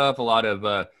funny stuff, a lot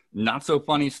of not so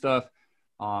funny stuff,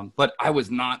 but I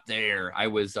was not there. I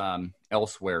was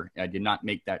elsewhere. I did not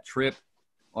make that trip,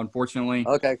 unfortunately.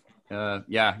 Okay.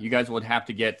 Yeah, you guys would have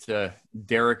to get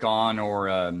Derek on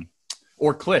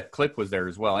or Cliff. Cliff was there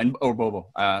as well, and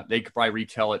Bobo. They could probably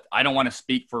retell it. I don't want to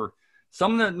speak for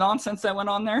some of the nonsense that went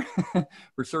on there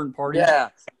for certain parties. Yeah.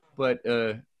 But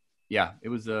yeah, it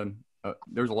was there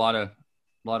was a lot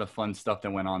of fun stuff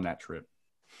that went on that trip.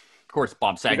 Of course,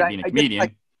 Bob Saget being a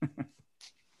comedian.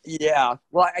 Yeah.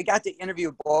 Well, I got to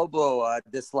interview Bobo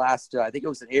this last, I think it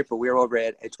was in April. We were over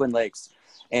at Twin Lakes,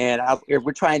 and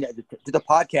we're trying to do the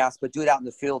podcast, but do it out in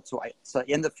the field. So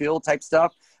in the field type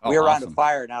stuff. We were around a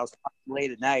fire, and I was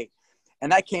late at night.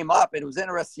 And that came up, and it was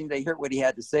interesting to hear what he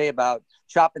had to say about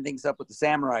chopping things up with the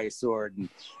samurai sword.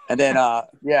 And then, but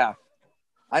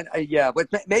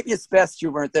maybe it's best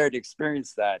you weren't there to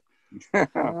experience that.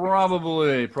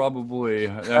 Probably.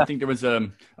 I think there was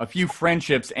a few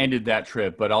friendships ended that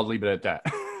trip, but I'll leave it at that.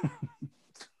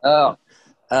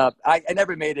 I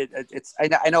never made it.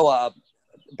 I know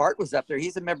Bart was up there.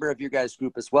 He's a member of your guys'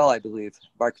 group as well, I believe.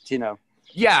 Bart Catino.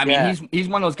 Yeah, I mean, he's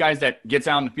one of those guys that gets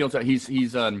out in the field. So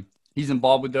he's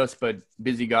involved with us, but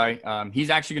busy guy. He's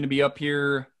actually going to be up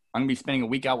here. I'm going to be spending a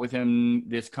week out with him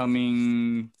this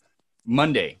coming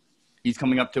Monday. He's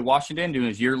coming up to Washington, doing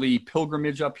his yearly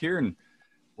pilgrimage up here, and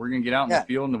we're going to get out in the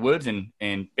field in the woods and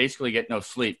basically get no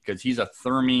sleep because he's a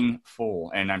therming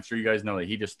fool. And I'm sure you guys know that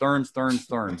he just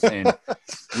therms. And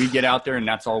we get out there, and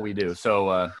that's all we do.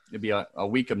 So it'll be a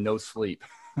week of no sleep.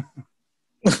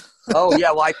 Oh,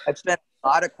 yeah. Well, I've spent a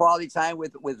lot of quality time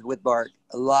with Bart.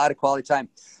 A lot of quality time.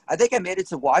 I think I made it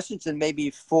to Washington maybe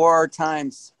 4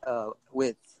 times because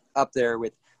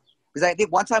I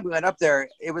think one time we went up there,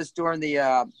 it was during the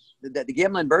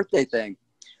Gimlin birthday thing.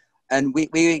 And we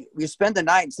spent the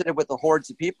night instead of with the hordes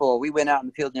of people. We went out in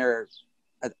the field near,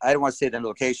 I don't want to say the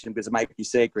location because it might be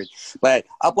sacred, but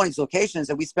up one of these locations,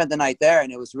 and we spent the night there,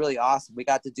 and it was really awesome. We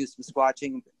got to do some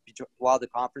squatching while the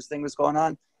conference thing was going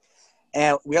on.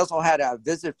 And we also had a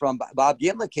visit from Bob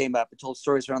Gimlin came up and told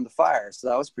stories around the fire. So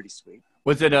that was pretty sweet.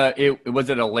 Was it a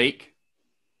lake?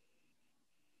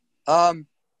 At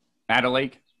a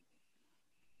lake?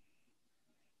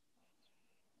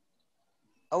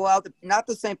 Oh, well, not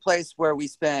the same place where we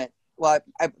spent. Well,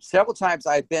 several times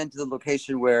I've been to the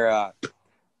location where,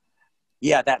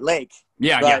 that lake.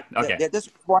 Yeah. Okay. This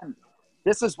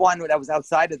is one that was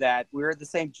outside of that. We were in the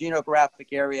same geographic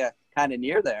area, kind of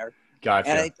near there.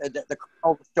 Gotcha. And the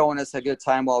colonel was showing us a good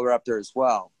time while we were up there as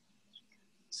well.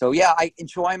 So, yeah, I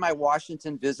enjoy my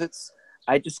Washington visits.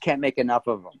 I just can't make enough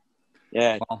of them.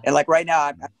 Yeah. Well, and like right now,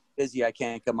 I'm busy. I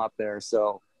can't come up there.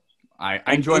 So I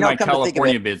enjoy my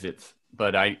California visits,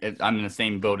 but I'm in the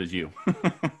same boat as you.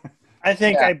 I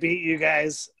think I beat you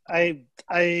guys. I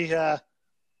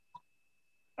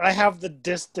have the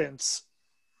distance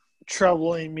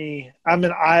troubling me. I'm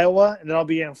in Iowa, and then I'll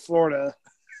be in Florida.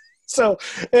 So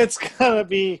it's going to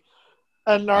be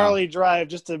a gnarly drive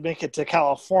just to make it to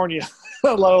California,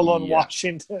 let alone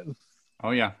Washington.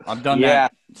 Oh yeah, I've done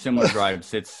that. Similar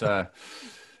drives. It's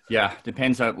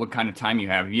depends on what kind of time you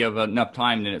have. If you have enough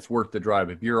time, then it's worth the drive.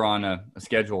 If you're on a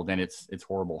schedule, then it's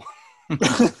horrible.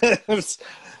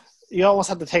 You almost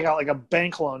have to take out like a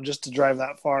bank loan just to drive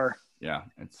that far. Yeah,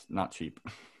 it's not cheap.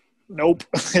 Nope.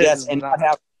 Yes, and not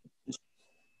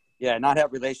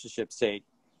have relationships, Tate.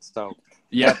 So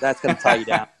that's going to tie you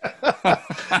down.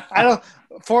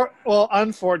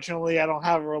 Unfortunately, I don't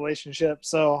have a relationship,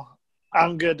 so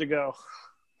I'm good to go.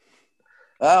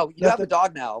 Oh, you have a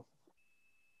dog now.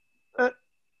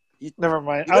 Never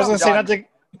mind. I was going to say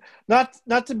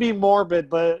not to be morbid,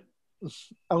 but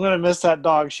I'm going to miss that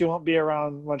dog. She won't be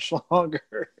around much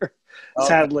longer,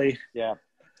 sadly. Yeah.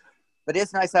 But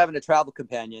it's nice having a travel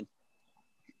companion.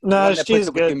 No, she's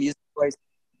good.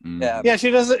 Yeah,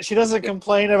 she doesn't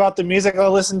complain about the music I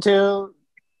listen to.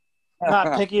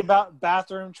 Not picky about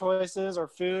bathroom choices or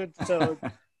food. So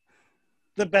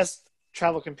the best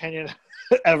travel companion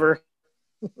ever.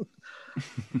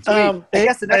 I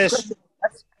guess the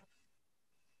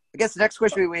next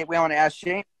question we want to ask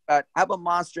Shane about, how about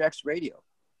Monster X Radio?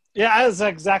 Yeah, I was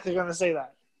exactly going to say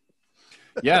that.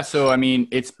 Yeah, so I mean,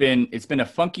 it's been a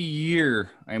funky year,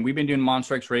 and we've been doing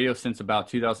Monster X Radio since about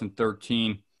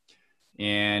 2013,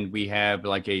 and we have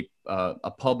like a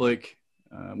public.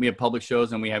 We have public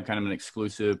shows, and we have kind of an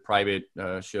exclusive private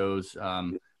shows,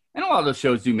 and a lot of those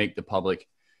shows do make the public.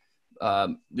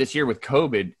 This year with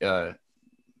COVID,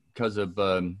 because of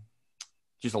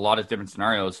just a lot of different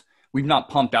scenarios, we've not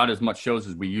pumped out as much shows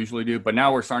as we usually do, but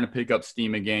now we're starting to pick up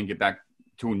steam again, get back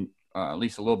to at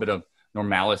least a little bit of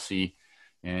normalcy,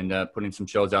 and putting some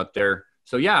shows out there.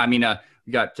 So yeah, I mean,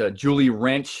 we got Julie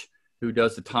Wrench, who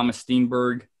does the Thomas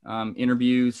Steenberg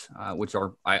interviews, which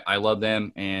I love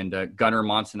them, and Gunnar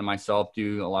Monson and myself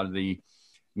do a lot of the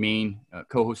main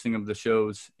co-hosting of the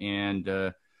shows, and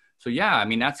so yeah, I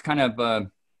mean, that's kind of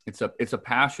it's a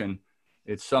passion.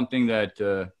 It's something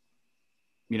that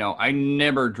I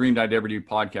never dreamed I'd ever do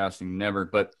podcasting, never.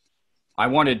 But I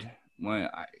wanted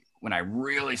when I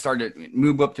really started to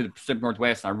move up to the Pacific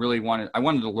Northwest, I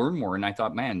wanted to learn more, and I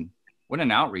thought, man, what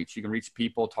an outreach! You can reach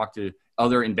people, talk to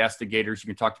other investigators, you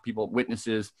can talk to people,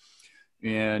 witnesses,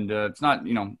 and it's not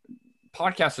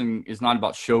podcasting is not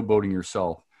about showboating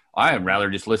yourself. I'd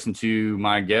rather just listen to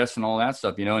my guests and all that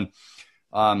stuff, and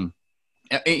and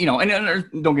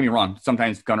don't get me wrong.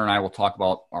 Sometimes Gunnar and I will talk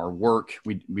about our work.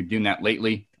 We've been doing that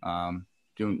lately,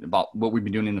 doing about what we've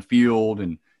been doing in the field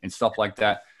and stuff like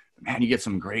that. Man, you get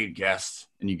some great guests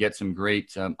and you get some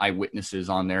great eyewitnesses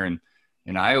on there. And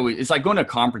it's like going to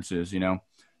conferences,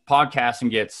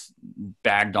 podcasting gets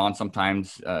bagged on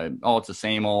sometimes. It's the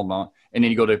same old, and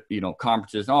then you go to,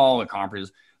 conferences, the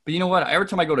conferences. But you know what? Every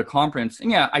time I go to a conference,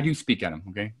 and yeah, I do speak at them.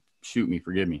 Okay. Shoot me.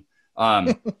 Forgive me.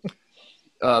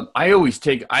 I always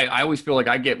feel like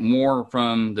I get more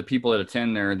from the people that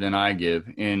attend there than I give,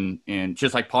 and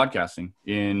just like podcasting,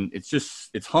 and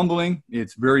it's humbling.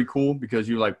 It's very cool because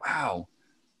you're like, wow,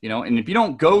 and if you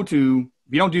don't do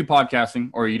podcasting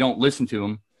or you don't listen to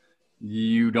them,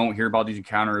 you don't hear about these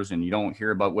encounters, and you don't hear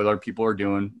about what other people are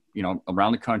doing,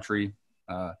 around the country.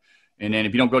 And then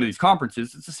if you don't go to these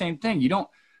conferences, it's the same thing.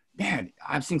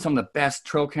 I've seen some of the best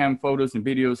trail cam photos and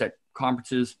videos at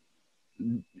conferences.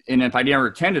 And if I never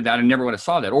attended that, I never would have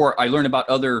saw that. Or I learned about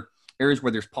other areas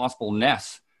where there's possible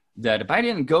nests that if I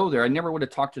didn't go there, I never would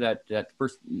have talked to that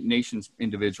First Nations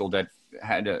individual that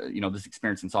had, this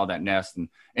experience and saw that nest.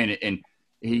 And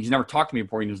he's never talked to me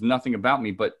before. He knows nothing about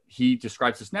me, but he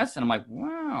describes this nest. And I'm like,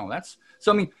 wow,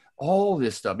 all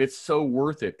this stuff, it's so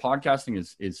worth it. Podcasting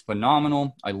is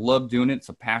phenomenal. I love doing it. It's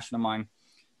a passion of mine,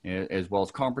 as well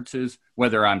as conferences,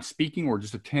 whether I'm speaking or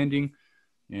just attending.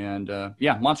 And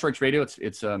Monster X Radio,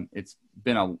 it's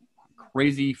been a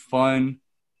crazy fun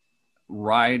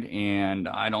ride, and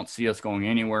I don't see us going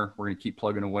anywhere. We're gonna keep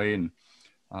plugging away, and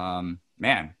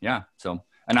So,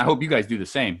 and I hope you guys do the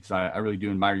same, because I really do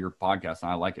admire your podcast,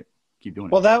 and I like it. Keep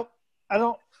doing it.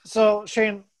 So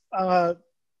Shane,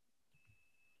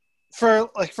 for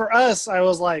us, I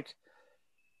was like,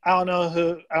 I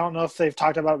don't know if they've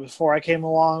talked about it before I came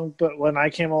along, but when I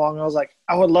came along, I was like,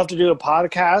 I would love to do a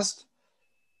podcast.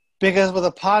 Because with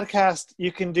a podcast,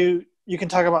 you can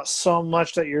talk about so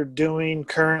much that you're doing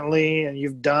currently and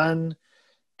you've done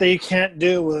that you can't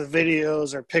do with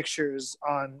videos or pictures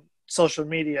on social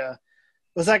media.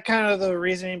 Was that kind of the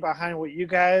reasoning behind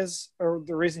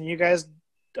the reason you guys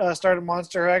started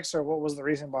Monster X, or what was the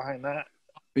reason behind that?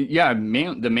 Yeah,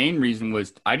 the main reason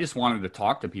was I just wanted to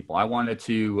talk to people. I wanted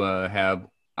to have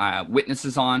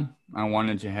witnesses on. I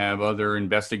wanted to have other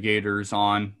investigators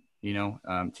on.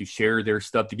 to share their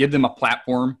stuff, to give them a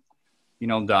platform,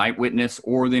 the eyewitness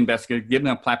or the investigator, give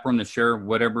them a platform to share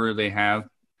whatever they have.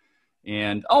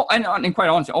 And quite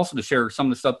honestly, also to share some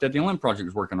of the stuff that the Olymp Project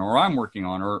is working on, or I'm working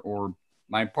on, or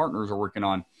my partners are working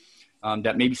on,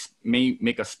 that may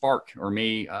make a spark or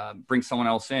may bring someone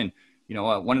else in.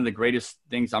 One of the greatest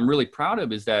things I'm really proud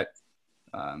of is that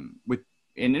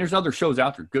and there's other shows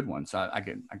out there, good ones. I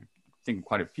could think of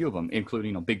quite a few of them,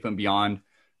 including Bigfoot and Beyond.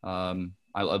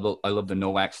 I love the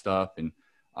NOAC stuff,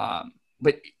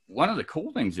 but one of the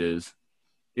cool things is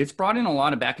it's brought in a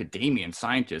lot of academia and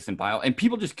scientists and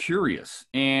people just curious.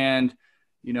 And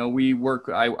I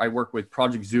work with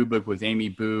Project Zubik with Amy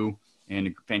Boo and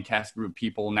a fantastic group of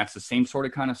people, and that's the same sort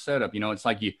of kind of setup. It's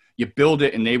like you build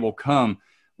it and they will come.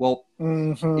 Well,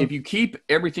 if you keep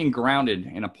everything grounded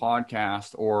in a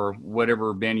podcast or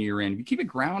whatever venue you're in, you keep it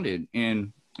grounded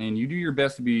and you do your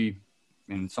best to be,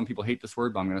 and some people hate this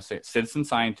word, but I'm going to say it, citizen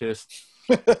scientist.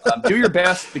 Do your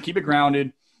best to keep it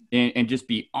grounded and just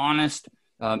be honest.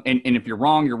 And if you're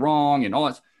wrong and all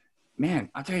that.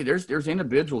 Man, I'll tell you, there's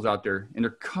individuals out there and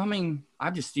they're coming.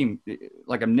 I've just seen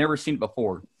like I've never seen it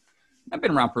before. I've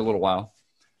been around for a little while.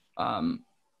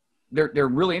 They're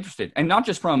really interested, and not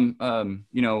just from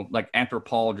like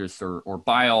anthropologists or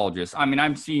biologists. I mean,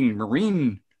 I'm seeing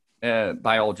marine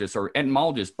biologists or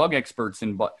entomologists, bug experts,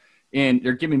 and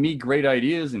they're giving me great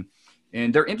ideas, and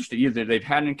they're interested. Either they've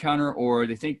had an encounter, or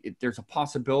they think there's a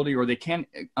possibility, or they can't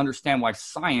understand why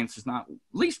science is not at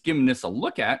least giving this a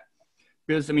look at.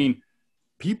 Because I mean,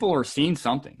 people are seeing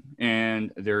something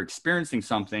and they're experiencing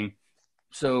something.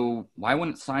 So why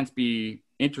wouldn't science be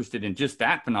interested in just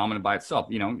that phenomenon by itself?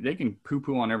 They can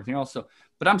poo-poo on everything else. So,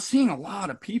 but I'm seeing a lot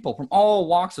of people from all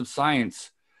walks of science,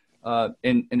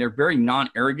 and they're very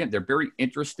non-arrogant. They're very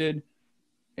interested.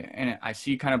 And I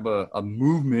see kind of a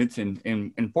movement, and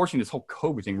unfortunately, this whole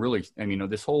COVID thing really,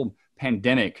 this whole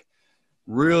pandemic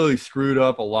really screwed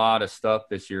up a lot of stuff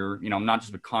this year, not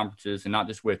just with conferences and not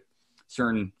just with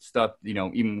certain stuff,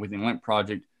 even within the Olymp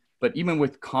Project, but even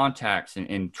with contacts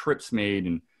and trips made.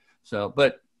 And so,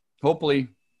 but hopefully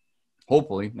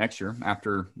next year,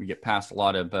 after we get past a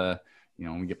lot of,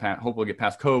 hopefully get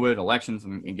past COVID, elections,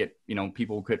 and get,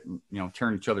 people could,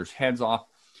 turn each other's heads off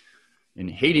and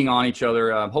hating on each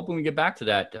other. Hoping we get back to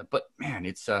that. But man,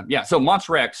 it's, So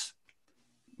Monster X,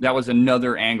 that was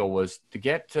another angle, was to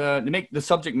get, to make the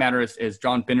subject matter, as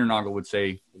John Bindernagel would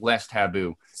say, less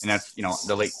taboo. And that's,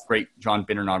 the late, great John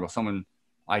Bindernagel, someone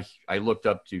I looked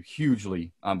up to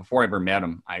hugely. Before I ever met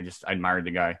him, I admired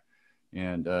the guy.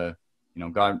 And,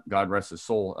 God rest his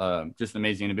soul. Just an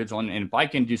amazing individual. And if I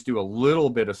can just do a little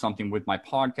bit of something with my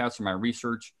podcast or my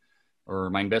research or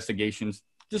my investigations,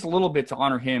 just a little bit to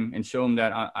honor him and show him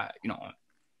that,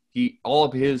 all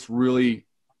of his really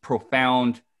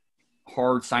profound,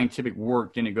 hard scientific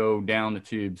work didn't go down the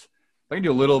tubes. If I can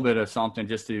do a little bit of something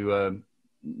just to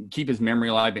keep his memory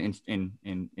alive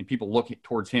and people look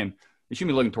towards him. They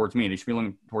shouldn't be looking towards me. They should be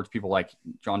looking towards people like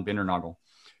John Bindernagel.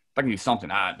 If I can do something,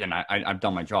 then I've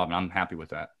done my job, and I'm happy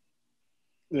with that.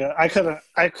 Yeah, I couldn't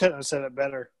have said it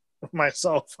better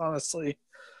myself, honestly.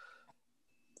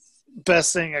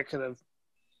 Best thing I could have.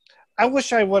 I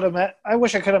wish I could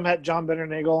have met John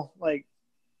Bindernagel. Like,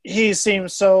 he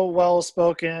seems so well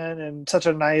spoken and such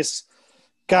a nice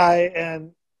guy,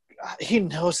 and he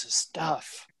knows his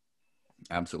stuff.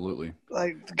 Absolutely.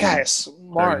 Like, the guy is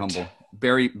smart. Very humble.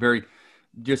 Very, very,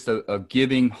 just a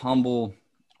giving, humble,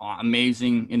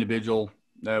 amazing individual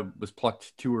that was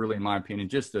plucked too early, in my opinion.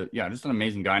 Just an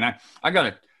amazing guy. And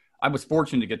I was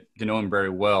fortunate to get to know him very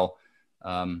well,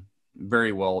 and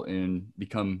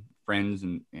become friends.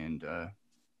 And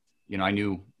I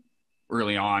knew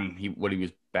early on what he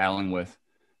was battling with.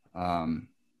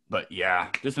 But yeah,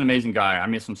 just an amazing guy. I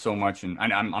miss him so much. And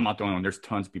I'm not the only one. There's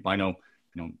tons of people I know.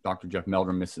 Dr. Jeff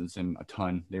Meldrum misses him a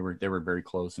ton. They were very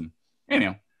close, and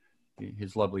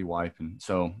his lovely wife. And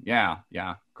so, yeah,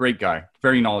 great guy,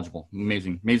 very knowledgeable,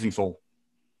 amazing soul.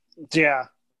 Yeah,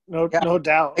 no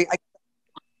doubt.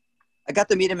 I got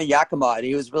to meet him in Yakima, and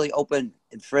he was really open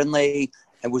and friendly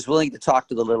and was willing to talk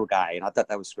to the little guy. And I thought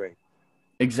that was great.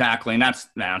 Exactly. And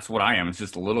that's what I am. It's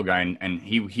just a little guy. And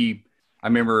he I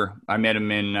remember I met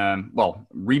him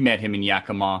re-met him in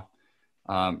Yakima,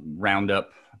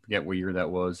 Roundup. I forget what year that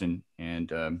was. And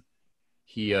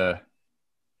he, there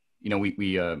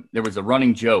was a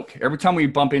running joke every time we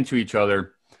bump into each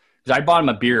other, because I bought him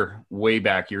a beer way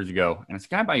back years ago, and it's,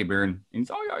 "Can I buy you a beer?" And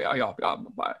he's, "Oh yeah,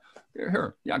 buy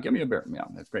here, yeah, give me a beer." Yeah,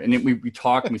 that's great. And then we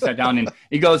talked and we sat down, and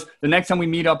he goes, "The next time we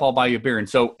meet up, I'll buy you a beer." And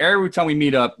so every time we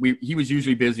meet up, he was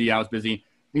usually busy, I was busy.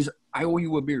 He's, "I owe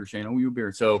you a beer, Shane. I owe you a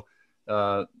beer." So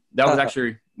that was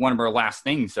actually one of our last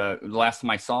things. The last time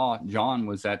I saw John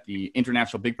was at the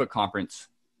International Bigfoot Conference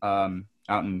out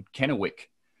in Kennewick.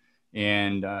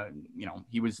 And, you know,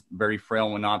 he was very frail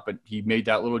and whatnot, but he made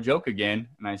that little joke again.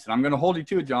 And I said, I'm going to hold you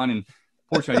to it, John. And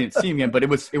fortunately, I didn't see him again, but it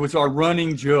was our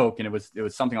running joke, and it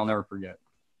was something I'll never forget.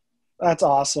 That's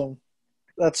awesome.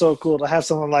 That's so cool to have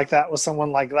someone like that with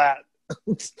someone like that.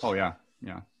 Oh yeah.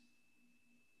 Yeah.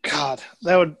 God,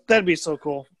 that'd be so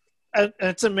cool. And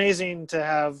it's amazing to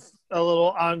have a little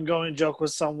ongoing joke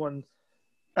with someone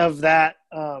of that,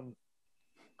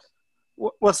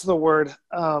 what's the word?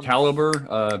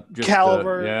 Caliber.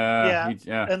 Caliber.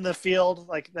 Yeah. In the field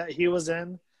like that he was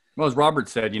in. Well, as Robert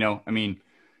said, you know, I mean,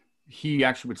 he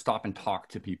actually would stop and talk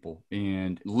to people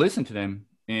and listen to them.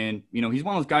 And, you know, he's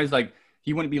one of those guys, like,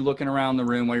 he wouldn't be looking around the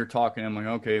room while you're talking. I'm like,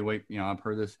 okay, wait, you know, I've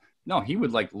heard this. No, he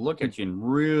would like look at you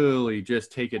and really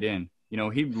just take it in. You know,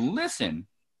 he'd listen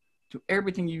to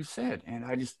everything you said. And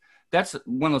that's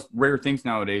one of those rare things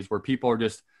nowadays where people are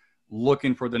just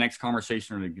looking for the next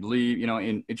conversation or to leave, you know,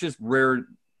 and it's just rare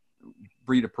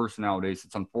breed of person nowadays.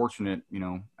 It's unfortunate, you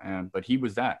know, but he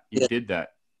was that. He did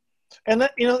that. And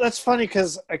that, you know, that's funny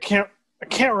because I can't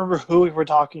remember who we were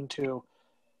talking to.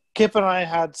 Kip and I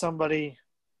had somebody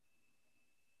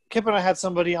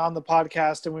on the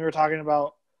podcast, and we were talking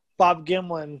about Bob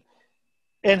Gimlin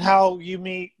and how you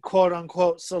meet quote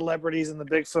unquote celebrities in the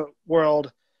Bigfoot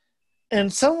world.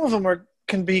 And some of them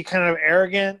can be kind of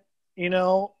arrogant, you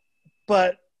know,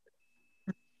 but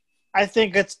I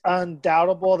think it's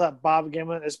undoubtable that Bob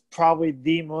Gimlin is probably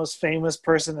the most famous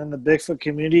person in the Bigfoot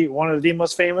community, one of the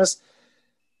most famous.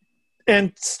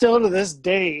 And still to this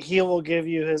day, he will give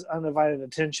you his undivided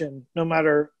attention no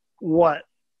matter what.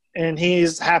 And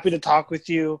he's happy to talk with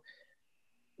you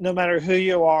no matter who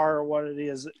you are or what it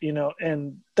is, you know,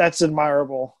 and that's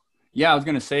admirable. Yeah, I was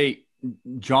going to say,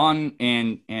 John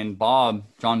and Bob,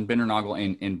 John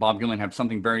Bindernagel and Bob Gimlin have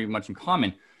something very much in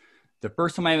common. The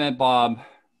first time I met Bob, I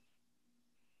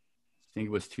think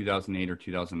it was 2008 or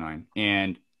 2009,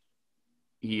 and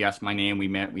he asked my name. We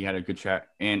met. We had a good chat,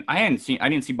 and I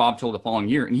didn't see Bob till the following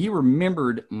year, and he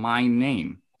remembered my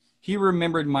name.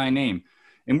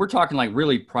 And we're talking like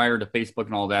really prior to Facebook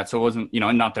and all that, so it wasn't, you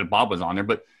know, not that Bob was on there,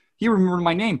 but he remembered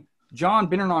my name. John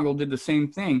Bindernagel did the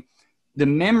same thing. The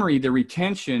memory, the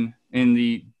retention, and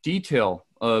the detail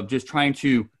of just trying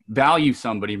to value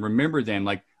somebody, remember them.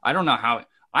 Like, I don't know how.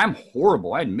 I'm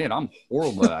horrible. I admit I'm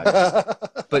horrible at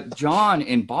it. But John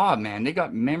and Bob, man, they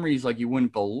got memories like you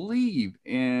wouldn't believe.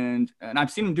 And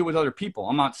I've seen them do it with other people.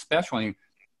 I'm not special. I mean,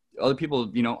 other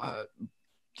people, you know,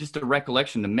 just the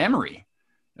recollection, the memory.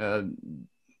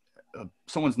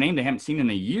 Someone's name they haven't seen in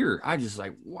a year. I just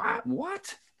like,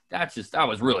 what? That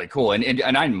was really cool. And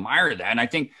I admire that. And I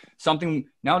think something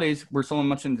nowadays we're so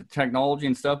much into technology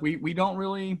and stuff. We don't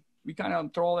really, we kind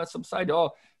of throw all that subside.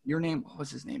 Oh, your name,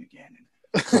 what's his name again?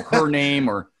 Or her name,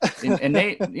 and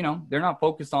they, you know, they're not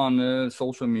focused on the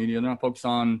social media. They're not focused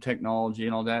on technology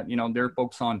and all that. You know, they're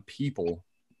focused on people,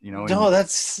 you know. No,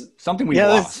 that's something we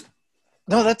lost.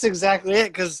 That's exactly it.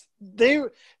 Because they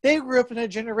grew up in a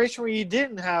generation where you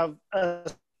didn't have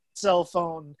a cell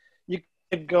phone. You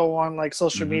could go on like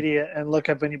social media and look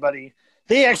up anybody.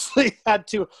 They actually had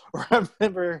to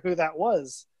remember who that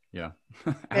was. Yeah,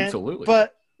 absolutely.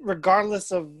 But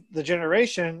regardless of the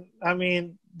generation, I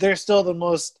mean, they're still the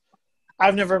most.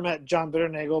 I've never met John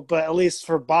Bindernagel, but at least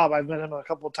for Bob, I've met him a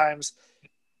couple of times.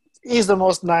 He's the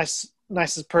most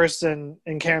nicest person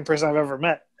and caring person I've ever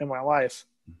met in my life.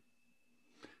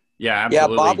 Yeah,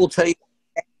 absolutely. Yeah,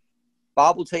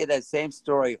 Bob will tell you that same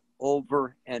story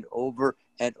over and over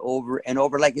and over and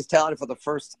over, like he's telling it for the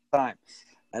first time.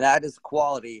 And that is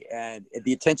quality and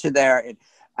the attention there. And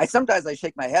sometimes I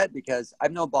shake my head because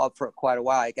I've known Bob for quite a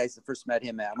while. I guess I first met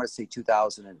him I'm going to say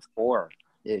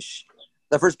 2004-ish,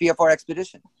 the first BFR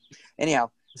expedition. Anyhow,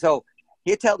 so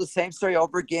he'd tell the same story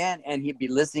over again, and he'd be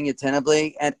listening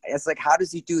attentively. And it's like, how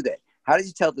does he do that? How does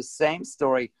he tell the same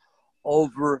story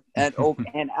over and over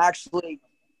and actually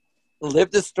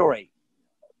live the story?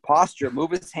 Posture,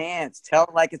 move his hands, tell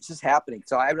it like it's just happening.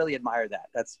 So I really admire that.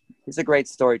 He's a great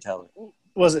storyteller.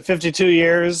 Was it 53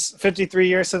 years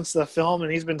since the film,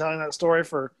 and he's been telling that story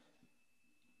for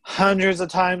hundreds of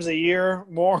times a year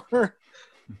more?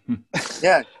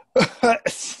 Yeah.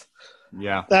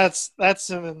 Yeah. That's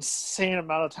an insane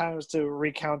amount of times to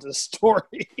recount a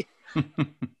story.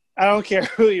 I don't care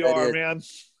who you are, man.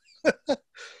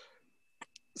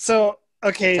 So,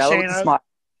 okay, tell Shane.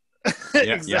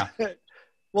 Exactly. Yeah.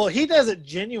 Well, he does it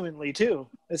genuinely too.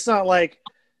 It's not like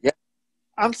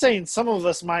I'm saying some of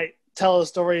us might tell a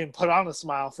story and put on a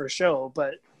smile for show,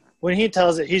 but when he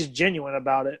tells it, he's genuine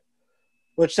about it,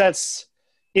 which that's,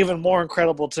 even more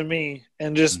incredible to me,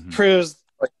 and just proves,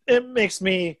 it makes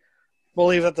me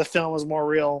believe that the film was more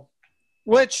real.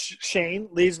 Which, Shane,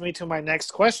 leads me to my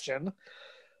next question.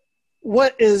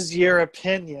 What is your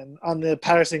opinion on the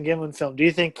Patterson-Gimlin film? Do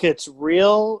you think it's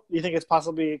real? Do you think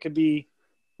it could be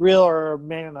real or a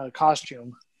man in a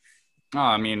costume? Oh,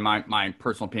 I mean, my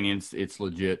personal opinion, it's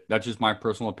legit. That's just my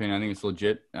personal opinion. I think it's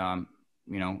legit.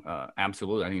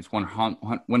 Absolutely. I think it's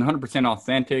 100%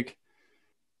 authentic.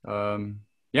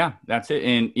 Yeah, that's it.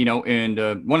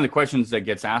 And one of the questions that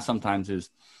gets asked sometimes is,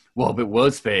 well, if it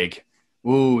was fake,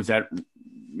 ooh, is that,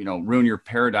 ruin your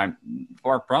paradigm?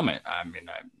 Far from it. I mean,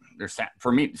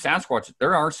 for me, Sasquatch,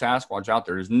 there are Sasquatch out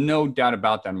there. There's no doubt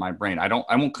about that in my brain. I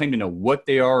won't claim to know what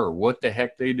they are or what the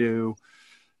heck they do.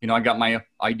 I got my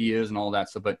ideas and all that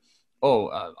stuff, but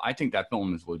I think that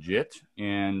film is legit.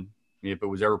 And if it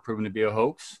was ever proven to be a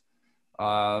hoax,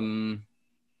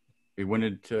 it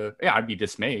wouldn't. I'd be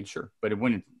dismayed, sure, but it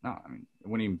wouldn't. No, I mean, it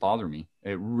wouldn't even bother me.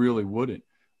 It really wouldn't.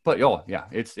 But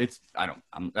it's. That's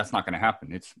not going to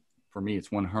happen. For me, it's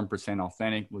 100%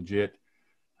 authentic, legit.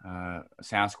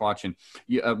 Sasquatch. And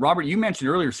Robert, you mentioned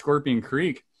earlier Scorpion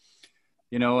Creek.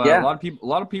 A lot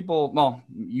of people, well,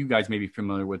 you guys may be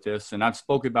familiar with this, and I've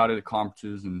spoken about it at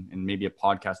conferences and maybe a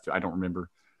podcast too, I don't remember.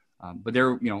 But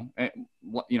there,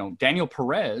 Daniel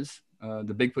Perez,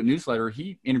 the Bigfoot newsletter,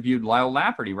 he interviewed Lyle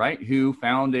Lafferty, right, who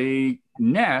found a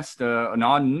nest, an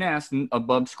odd nest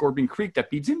above Scorpion Creek that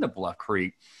feeds into Bluff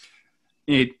Creek.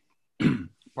 Pardon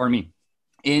me,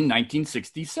 in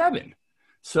 1967.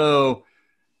 So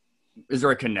is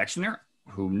there a connection there?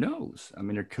 Who knows? I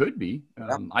mean, there could be.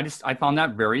 I found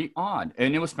that very odd.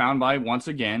 And it was found by, once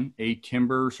again, a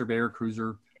timber surveyor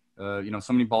cruiser,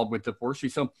 somebody involved with the forestry.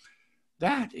 So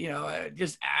that,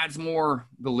 just adds more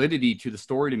validity to the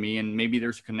story to me. And maybe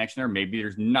there's a connection there. Maybe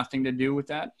there's nothing to do with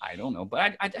that. I don't know.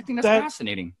 But I think that's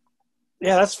fascinating.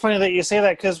 Yeah, that's funny that you say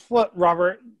that, because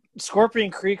Robert?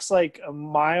 Scorpion Creek's like a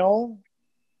mile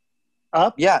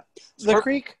up the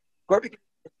creek? Scorpion,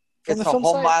 it's a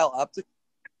whole mile up the.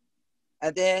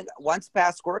 And then once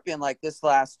past Scorpion, like this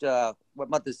last, what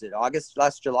month is it?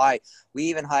 Last July,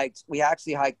 we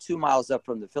actually hiked 2 miles up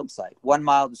from the film site. 1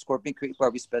 mile to Scorpion Creek,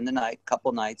 where we spend the night,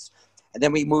 couple nights. And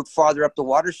then we moved farther up the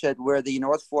watershed where the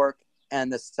North Fork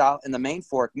and the South and the Main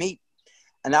Fork meet.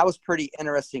 And that was pretty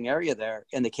interesting area there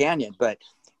in the canyon, but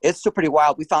it's still pretty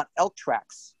wild. We found elk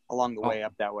tracks along the way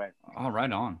up that way. Oh,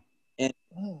 right on. And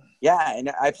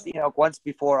and I've seen elk once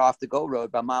before off the Go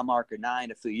Road by mile marker 9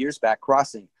 a few years back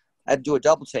crossing. I had to do a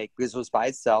double take because it was by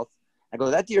itself. I go,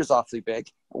 that deer's awfully big.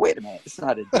 Wait a minute, it's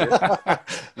not a deer.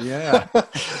 Yeah.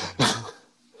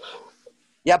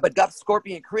 Yeah, but up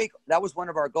Scorpion Creek, that was one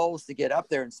of our goals, to get up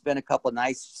there and spend a couple of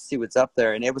nights to see what's up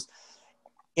there. And it was,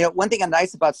 one thing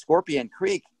nice about Scorpion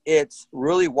Creek, it's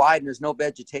really wide and there's no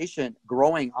vegetation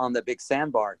growing on the big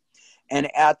sandbar.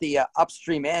 And at the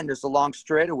upstream end, there's a long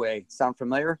straightaway. Sound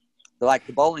familiar? They're like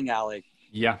the bowling alley.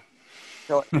 Yeah.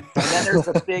 So, and then there's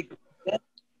a big...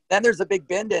 Then there's a big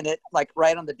bend in it, like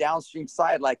right on the downstream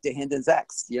side, like the Hendon's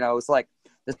X. It's like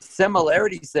the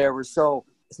similarities there were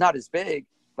it's not as big,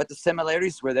 but the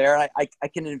similarities were there. I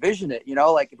can envision it,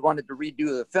 like if you wanted to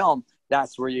redo the film,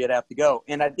 that's where you'd have to go.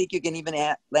 And I think you can even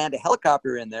land a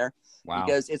helicopter in there. Wow.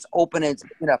 Because it's open and it's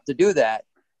big enough to do that.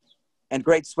 And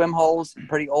great swim holes,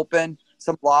 pretty open.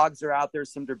 Some logs are out there,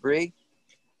 some debris.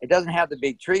 It doesn't have the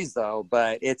big trees though,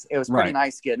 but it was pretty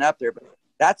nice getting up there. But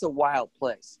that's a wild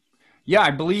place. Yeah,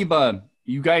 I believe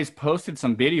you guys posted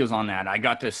some videos on that. I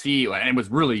got to see, and it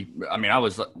was really, I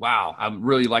was like, wow, I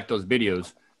really like those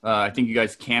videos. I think you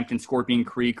guys camped in Scorpion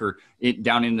Creek or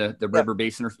down in the river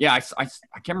basin. I can't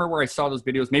remember where I saw those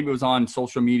videos. Maybe it was on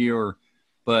social media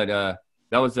but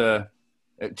that was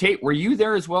Tate, were you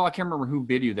there as well? I can't remember who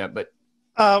videoed that, but.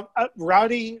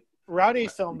 Rowdy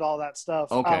filmed all that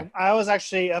stuff. Okay. I was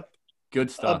actually up good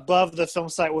stuff above the film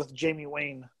site with Jamie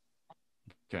Wayne.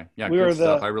 Okay. Yeah, good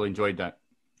stuff. I really enjoyed that.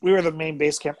 We were the main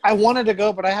base camp. I wanted to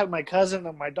go, but I had my cousin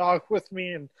and my dog with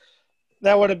me, and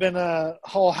that would have been a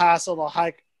whole hassle to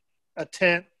hike a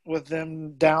tent with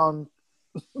them down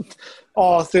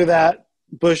all through that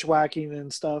bushwhacking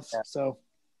and stuff. Yeah. So,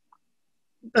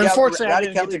 unfortunately, I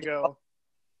didn't get to go.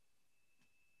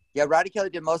 Yeah, Roddy Kelly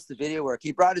did most of the video work.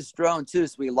 He brought his drone, too,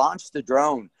 so we launched the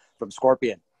drone from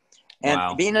Scorpion.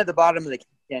 And being at the bottom of the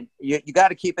canyon, you got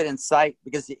to keep it in sight,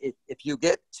 because if you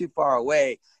get too far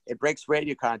away, it breaks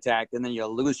radio contact, and then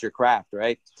you'll lose your craft,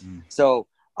 right? So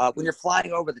when you're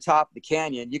flying over the top of the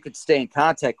canyon, you could stay in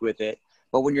contact with it.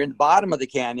 But when you're in the bottom of the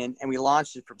canyon and we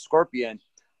launched it from Scorpion,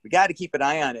 we got to keep an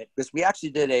eye on it, because we actually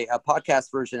did a podcast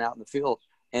version out in the field,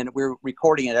 and we were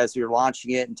recording it as we were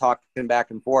launching it and talking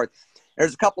back and forth.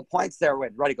 There's a couple points there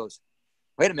when Roddy goes,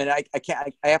 wait a minute, I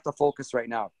can't, I have to focus right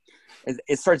now.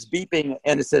 It starts beeping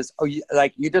and it says, oh, you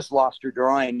just lost your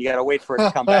drone. You got to wait for it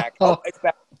to come back. Oh, it's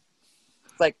back.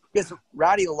 It's like, because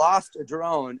Roddy lost a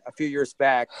drone a few years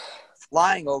back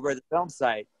flying over the film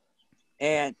site,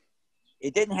 and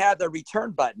it didn't have the return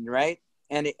button, right?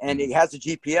 And it has a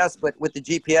GPS, but with the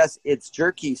GPS, it's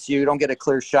jerky, so you don't get a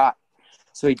clear shot.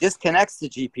 So he disconnects the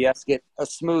GPS, get a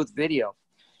smooth video.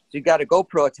 So you got a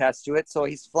GoPro attached to it. So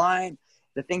he's flying,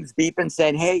 the thing's beeping,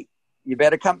 saying, "Hey, you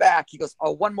better come back." He goes,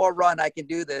 "Oh, one more run, I can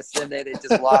do this." And then it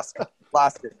just lost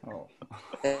it. Oh.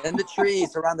 And the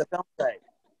trees around the film site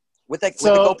with the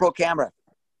GoPro camera.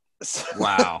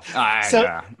 Wow.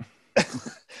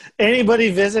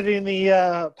 Anybody visiting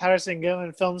the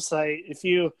Patterson-Gilman film site, if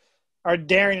you are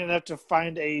daring enough to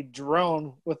find a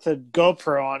drone with a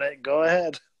GoPro on it, go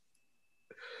ahead.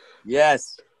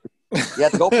 Yes. Yeah,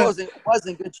 the GoPro was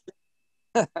in good shape.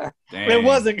 It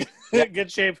wasn't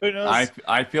good shape. Who knows?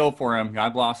 I feel for him.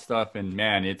 I've lost stuff, and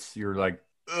man, you're like,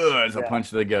 ugh, it's a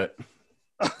punch to the gut.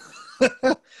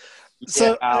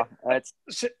 So, go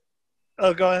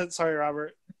ahead. Sorry,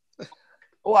 Robert.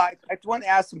 Well, I want to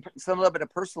ask some little bit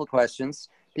of personal questions,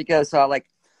 because I want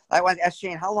to ask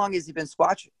Shane, how long has he been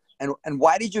squatching, and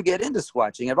why did you get into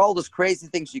squatching? Of all those crazy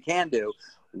things you can do,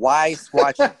 why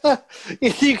squatching?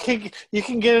 you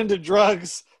can get into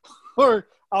drugs or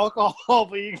alcohol,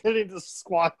 but you get into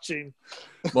squatching.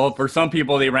 Well, for some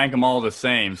people, they rank them all the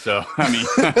same. So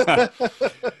I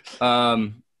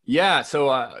mean, yeah. So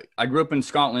I grew up in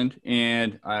Scotland,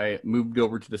 and I moved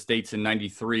over to the States in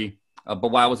 '93.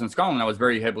 But while I was in Scotland, I was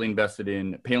very heavily invested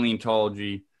in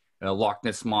paleontology, Loch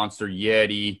Ness Monster,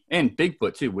 Yeti, and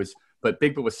Bigfoot too. But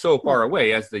Bigfoot was so far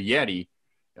away as the Yeti.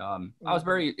 I was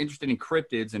very interested in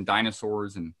cryptids and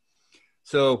dinosaurs, and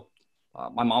so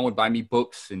my mom would buy me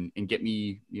books and get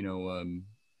me,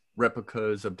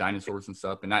 replicas of dinosaurs and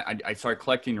stuff. And I started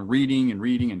collecting and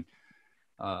reading. And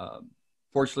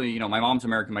fortunately, my mom's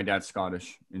American, my dad's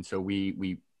Scottish, and so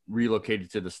we relocated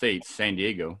to the States, San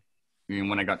Diego. And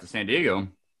when I got to San Diego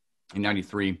in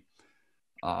 '93,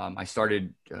 I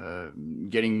started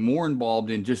getting more involved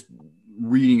in just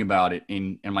reading about it.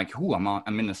 And I'm like,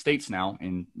 I'm in the States now,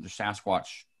 and there's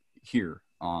Sasquatch here,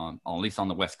 at least on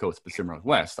the West Coast, Pacific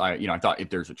Northwest. I thought if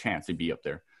there's a chance, it'd be up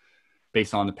there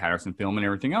based on the Patterson film and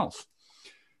everything else.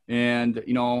 And,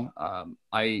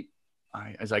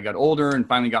 as I got older and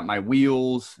finally got my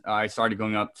wheels, I started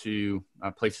going up to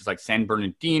places like San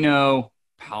Bernardino,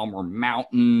 Palmer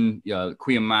Mountain,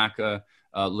 Cuyamaca,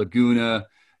 Laguna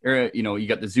area. You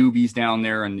got the Zubies down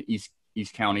there in the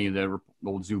East County, the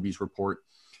old Zubies report.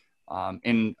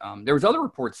 And there was other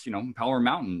reports, Palmer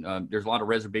Mountain. There's a lot of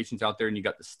reservations out there, and you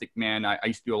got the Stickman. I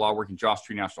used to do a lot of work in Joshua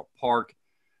Tree National Park.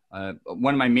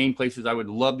 One of my main places I would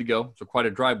love to go, so quite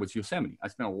a drive, was Yosemite. I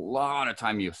spent a lot of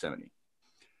time in Yosemite.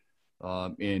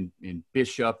 In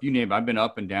Bishop, you name it. I've been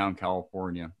up and down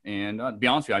California. And to be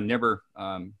honest with you, I never...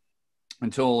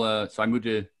 so I moved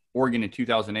to Oregon in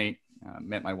 2008,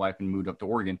 met my wife and moved up to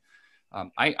Oregon.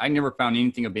 I never found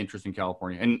anything of interest in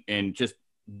California, and just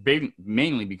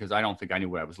mainly because I don't think I knew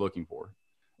what I was looking for.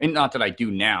 And not that I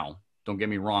do now, don't get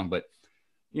me wrong, but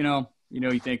you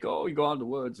think, oh, you go out in the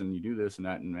woods and you do this and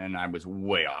that. And I was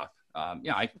way off.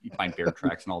 You find bear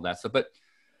tracks and all that stuff, but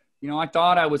I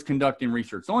thought I was conducting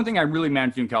research. The only thing I really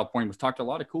managed to do in California was talk to a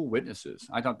lot of cool witnesses.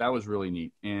 I thought that was really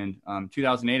neat. And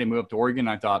 2008, I moved up to Oregon.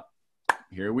 And I thought,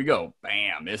 here we go.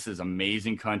 Bam. This is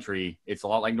amazing country. It's a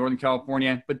lot like Northern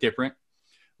California, but different.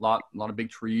 A lot of big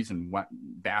trees and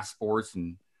bass sports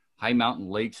and high mountain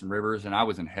lakes and rivers. And I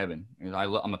was in heaven.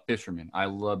 I'm a fisherman. I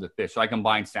love to fish. So I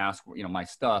combine Sasquatch, my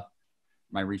stuff,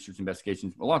 my research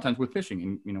investigations, a lot of times with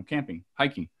fishing and, camping,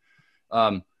 hiking.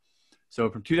 So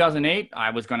from 2008, I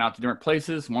was going out to different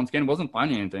places. Once again, wasn't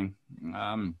finding anything.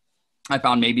 I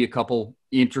found maybe a couple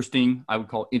I would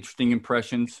call interesting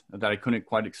impressions that I couldn't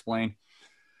quite explain.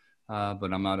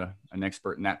 But I'm not an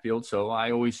expert in that field. So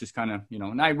I always just kind of,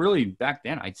 and I really, back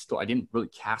then, I didn't really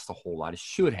cast a whole lot. I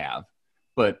should have.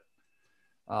 But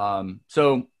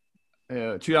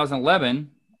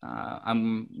 2011,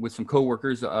 I'm with some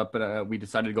coworkers up at, we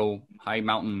decided to go high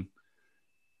mountain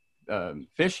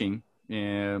fishing up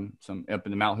in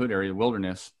the Mount Hood area, the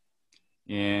wilderness.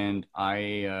 And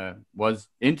I was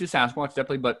into Sasquatch,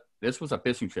 definitely, but this was a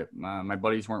fishing trip. My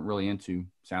buddies weren't really into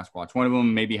Sasquatch. One of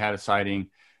them maybe had a sighting.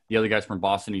 The other guy's from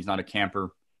Boston. He's not a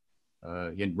camper.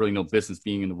 He had really no business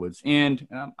being in the woods. And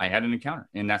I had an encounter,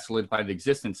 and that solidified the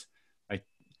existence.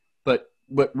 But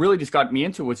what really just got me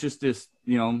into it was just this,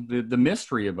 the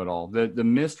mystery of it all. The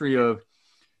mystery of,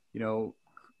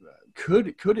 could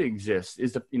it exist?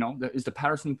 Is the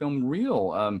Patterson film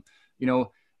real?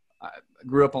 I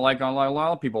grew up like a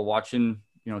lot of people watching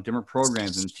different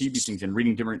programs and TV things and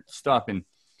reading different stuff. And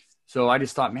so I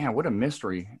just thought, man, what a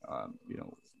mystery.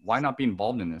 Why not be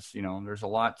involved in this? There's a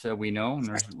lot we know, and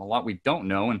there's a lot we don't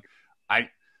know. And I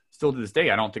still to this day,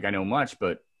 I don't think I know much,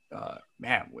 but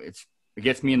man, it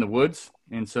gets me in the woods.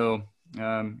 And so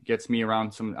gets me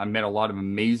around I met a lot of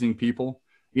amazing people,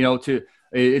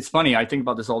 it's funny. I think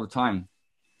about this all the time,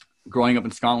 growing up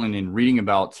in Scotland and reading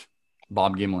about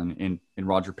Bob Gimlin and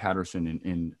Roger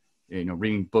Patterson and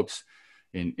reading books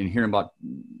and hearing about,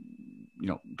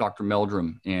 Dr.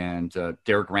 Meldrum and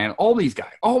Derek Rand, all these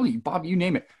guys, Bob, you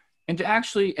name it. And to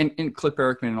actually, and Cliff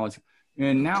Barackman and all this,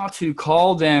 and now to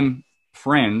call them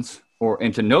friends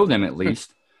and to know them at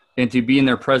least, and to be in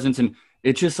their presence. And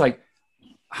it's just like,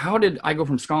 how did I go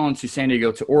from Scotland to San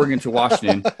Diego to Oregon to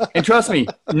Washington? And trust me,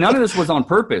 none of this was on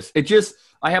purpose.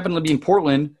 I happened to be in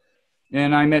Portland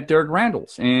and I met Derek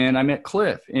Randalls and I met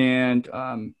Cliff. And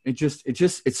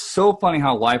it's so funny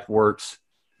how life works.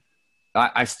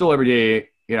 I still every day,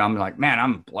 I'm like, man,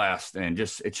 I'm blessed. And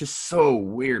it's just so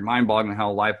weird, mind-boggling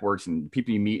how life works and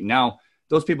people you meet. And now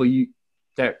those people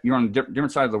that you're on a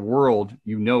different side of the world,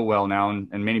 well now, and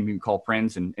many of you call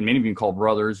friends and many of you call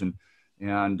brothers, and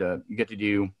you get to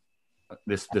do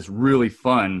this really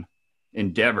fun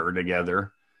endeavor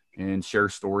together and share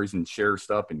stories and share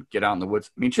stuff and get out in the woods.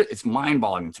 I mean, it's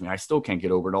mind-boggling to me. I still can't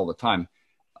get over it all the time.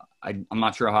 I'm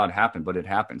not sure how it happened, but it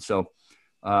happened. So,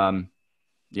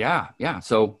 yeah.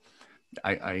 So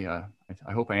I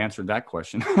hope I answered that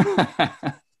question.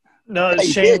 No,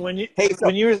 Shane, when you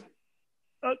were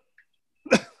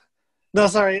no,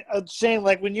 sorry, Shane,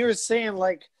 like when you were saying,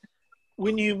 like,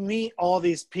 when you meet all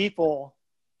these people,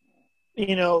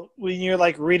 when you're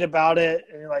like read about it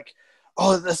and you're like,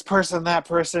 oh, this person, that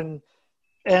person,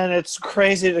 and it's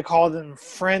crazy to call them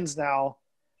friends now.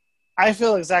 I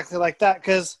feel exactly like that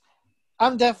because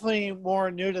I'm definitely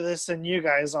more new to this than you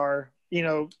guys are.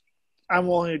 I'm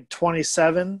only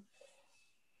 27,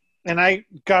 and I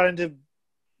got into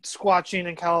squatching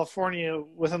in California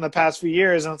within the past few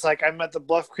years, and it's like I met the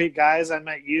Bluff Creek guys. I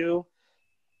met you.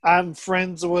 I'm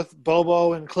friends with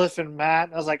Bobo and Cliff and Matt.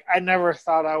 And I was like, I never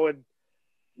thought I would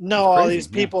know all these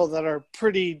people that are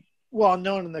pretty well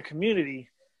known in the community.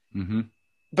 Mm-hmm.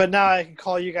 But now I can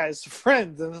call you guys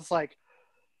friends, and it's like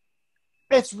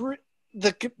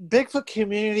the Bigfoot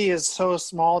community is so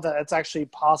small that it's actually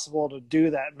possible to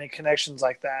do that, make connections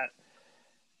like that,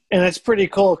 and it's pretty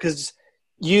cool because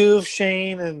you,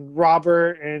 Shane, and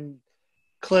Robert, and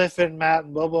Cliff, and Matt,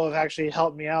 and Bobo have actually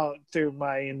helped me out through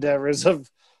my endeavors of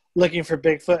looking for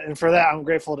Bigfoot. And for that, I'm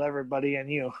grateful to everybody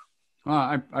and you.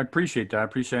 I appreciate that. I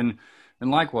appreciate it. And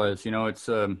likewise, it's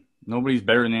nobody's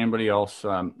better than anybody else.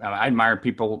 I admire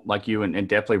people like you and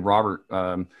definitely Robert.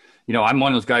 I'm one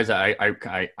of those guys that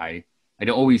I don't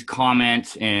always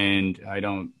comment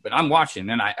but I'm watching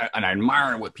and I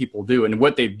admire what people do and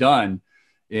what they've done.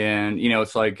 And,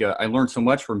 it's like I learned so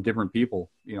much from different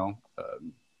people,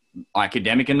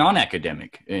 academic and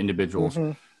non-academic individuals.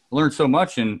 Mm-hmm. I learned so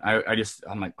much. And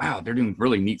I'm like, wow, they're doing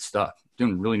really neat stuff,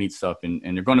 and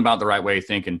they're going about the right way,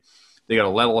 thinking they got a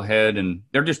level head, and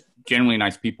they're just generally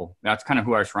nice people. That's kind of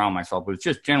who I surround myself with. It's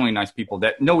just generally nice people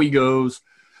that no egos,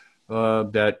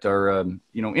 that are, in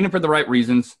it for the right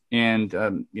reasons. And,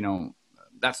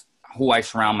 that's who I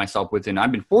surround myself with. And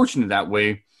I've been fortunate that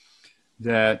way,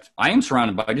 that I am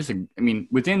surrounded by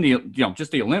within the,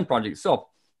 just the Leiterman Project itself,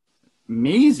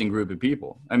 amazing group of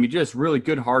people. Just really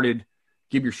good-hearted,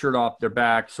 give your shirt off their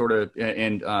back sort of,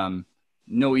 and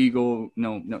no ego,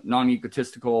 no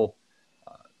non-egotistical,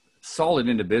 solid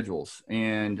individuals.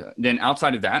 And then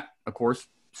outside of that, of course,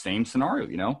 same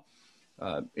scenario,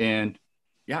 and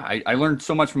yeah, I learned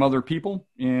so much from other people,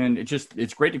 and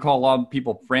it's great to call a lot of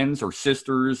people friends or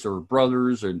sisters or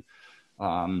brothers. And,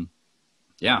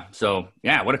 yeah. So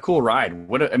yeah, what a cool ride.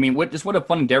 What a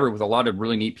fun endeavor with a lot of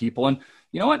really neat people. And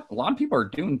you know what? A lot of people are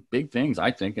doing big things, I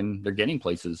think, and they're getting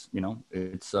places.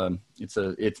 It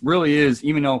really is,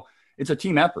 even though it's a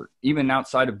team effort, even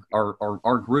outside of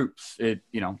our groups,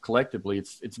 collectively,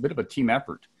 it's a bit of a team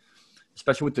effort,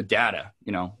 especially with the data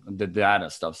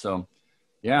stuff. So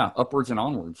yeah, upwards and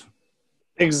onwards.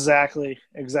 Exactly.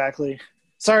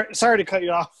 Sorry to cut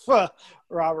you off,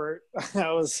 Robert.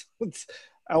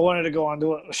 I wanted to go on to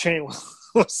what Shane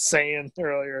was saying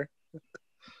earlier.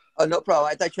 Oh, no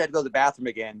problem. I thought you had to go to the bathroom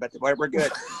again, but we're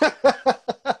good.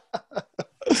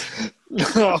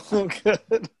 No, I'm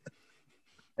good.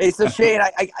 Hey, so Shane,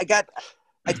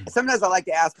 sometimes I like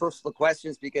to ask personal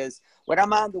questions because when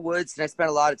I'm out in the woods and I spend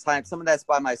a lot of time, some of that's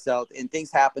by myself, and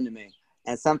things happen to me,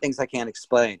 and some things I can't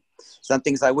explain. Some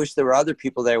things I wish there were other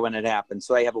people there when it happened,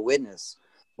 so I have a witness.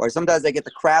 Or sometimes I get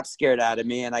the crap scared out of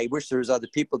me, and I wish there was other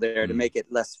people there to make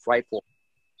it less frightful.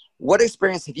 What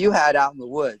experience have you had out in the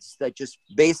woods that just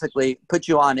basically put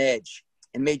you on edge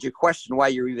and made you question why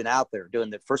you're even out there doing it in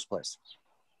the first place?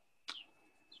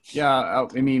 Yeah,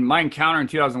 I mean, my encounter in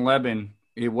 2011,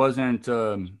 it wasn't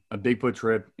a Bigfoot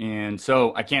trip. And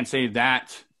so I can't say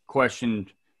that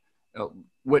questioned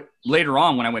what later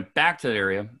on when I went back to the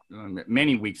area,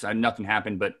 many weeks, nothing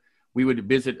happened, but we would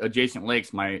visit adjacent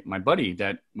lakes. My buddy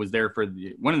that was there for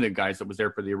one of the guys that was there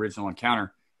for the original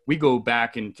encounter, we go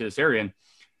back into this area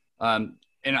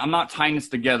and I'm not tying this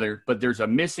together, but there's a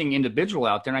missing individual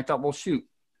out there. And I thought, well, shoot,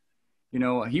 you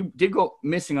know, he did go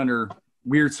missing under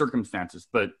weird circumstances,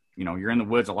 but you know, you're in the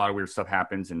woods, a lot of weird stuff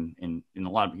happens and a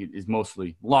lot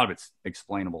of it's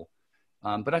explainable.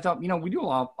 But I thought, you know, we do a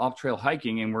lot of off-trail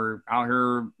hiking and we're out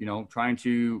here, you know, trying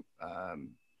to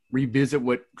revisit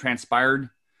what transpired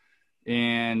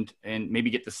and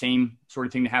maybe get the same sort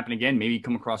of thing to happen again, maybe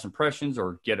come across impressions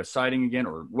or get a sighting again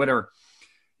or whatever.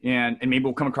 And maybe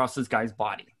we'll come across this guy's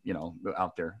body, you know,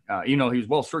 out there. You know, he was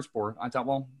well searched for. I thought,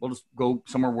 well, we'll just go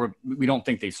somewhere where we don't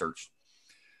think they searched.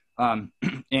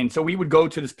 And so we would go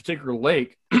to this particular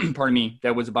lake, pardon me,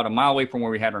 that was about a mile away from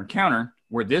where we had our encounter,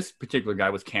 where this particular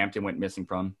guy was camped and went missing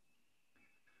from.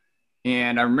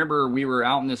 And I remember we were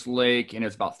out in this lake and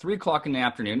it's about 3:00 in the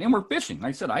afternoon and we're fishing. Like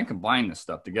I said, I combine this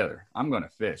stuff together. I'm going to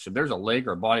fish. If there's a lake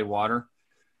or a body of water,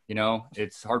 you know,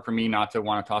 it's hard for me not to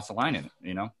want to toss a line in it,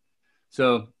 you know?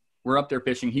 So we're up there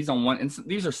fishing. He's on one, and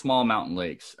these are small mountain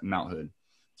lakes, Mount Hood.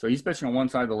 So he's fishing on one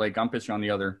side of the lake. I'm fishing on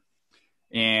the other.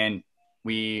 And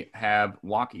we have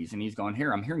walkies and he's going,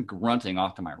 here, I'm hearing grunting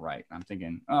off to my right. I'm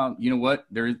thinking, oh, you know what?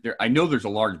 I know there's a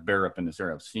large bear up in this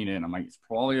area. I've seen it. And I'm like, it's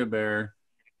probably a bear,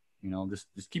 you know, just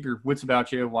keep your wits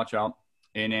about you, watch out.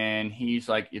 And then he's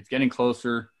like, it's getting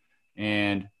closer.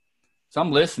 And so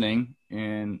I'm listening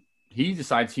and he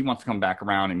decides he wants to come back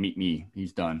around and meet me.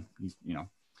 He's done. He's, you know,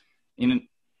 and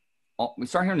we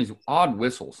start hearing these odd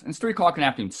whistles. And it's 3:00 in the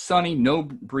afternoon, sunny, no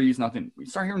breeze, nothing. We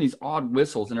start hearing these odd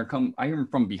whistles, and I hear them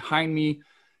from behind me.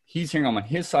 He's hearing them on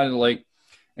his side of the lake,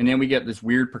 and then we get this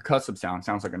weird percussive sound. It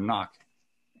sounds like a knock,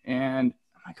 and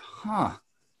I'm like,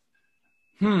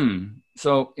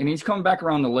 So, and he's coming back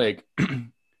around the lake.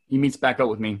 He meets back up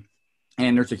with me,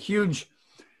 and there's a huge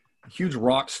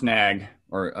rock snag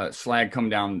or a slag come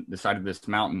down the side of this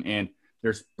mountain, and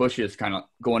there's bushes kind of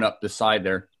going up the side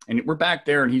there. And we're back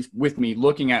there, and he's with me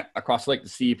looking across the lake to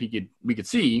see if we could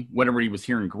see whatever he was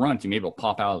hearing grunting. Maybe it'll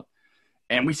pop out.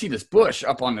 And we see this bush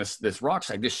up on this rock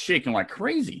side just shaking like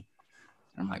crazy.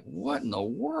 And I'm like, what in the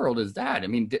world is that? I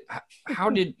mean,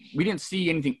 we didn't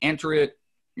see anything enter it?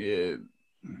 You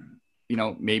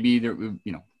know, maybe there,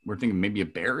 you know, we're thinking maybe a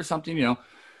bear or something, you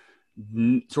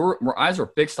know. So our eyes are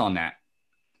fixed on that.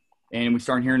 And we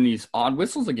start hearing these odd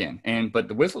whistles again. But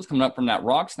the whistle's coming up from that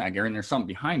rock snag area, and there's something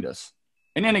behind us.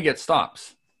 And then it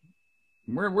stops.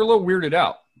 We're a little weirded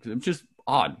out. It's just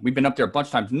odd. We've been up there a bunch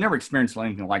of times, never experienced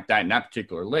anything like that in that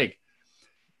particular lake.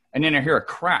 And then I hear a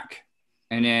crack.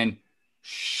 And then,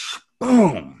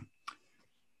 boom.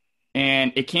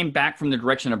 And it came back from the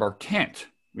direction of our tent.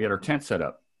 We had our tent set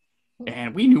up.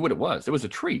 And we knew what it was. It was a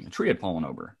tree. A tree had fallen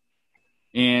over.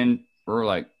 And we're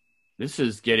like, this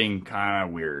is getting kind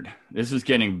of weird. This is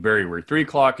getting very weird.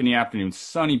 3:00 in the afternoon,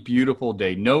 sunny, beautiful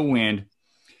day, no wind.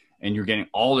 And you're getting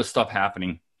all this stuff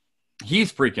happening.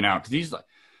 He's freaking out because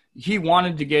he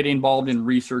wanted to get involved in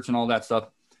research and all that stuff.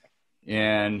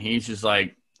 And he's just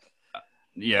like,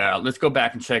 yeah, let's go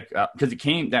back and check. Because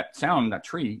that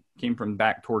tree came from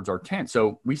back towards our tent.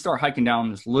 So we start hiking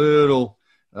down this little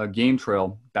game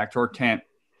trail back to our tent.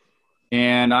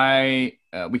 And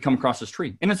we come across this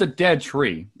tree. And it's a dead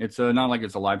tree. It's not like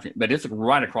it's a live tree, but it's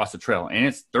right across the trail. And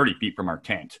it's 30 feet from our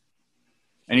tent.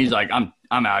 And he's like, I'm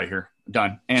out of here.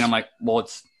 Done. And I'm like, well,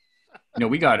 it's, you know,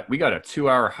 we got a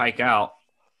 2-hour hike out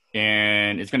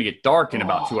and it's going to get dark in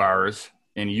about 2 hours.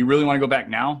 And you really want to go back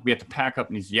now? We have to pack up.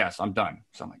 And he's, yes, I'm done.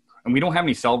 So I'm like, and we don't have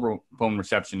any cell phone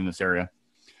reception in this area.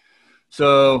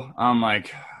 So I'm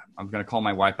like, I'm going to call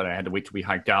my wife, but I had to wait till we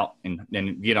hiked out and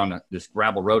then get on this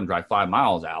gravel road and drive 5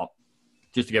 miles out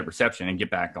just to get reception and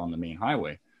get back on the main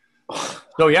highway.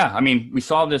 So yeah, I mean, we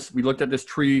saw this, we looked at this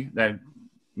tree that,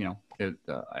 you know,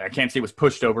 I can't say it was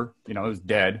pushed over, you know, it was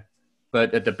dead,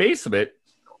 but at the base of it,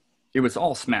 it was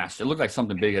all smashed. It looked like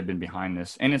something big had been behind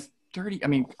this. And it's 30, I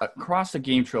mean, across the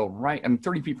game trail,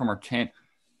 30 feet from our tent.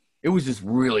 It was just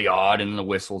really odd, and the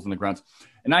whistles and the grunts.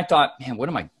 And I thought, man, what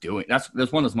am I doing? That's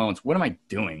one of those moments. What am I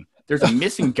doing? There's a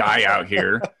missing guy out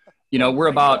here. You know,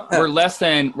 we're less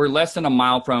than a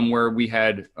mile from where we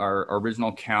had our original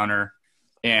encounter.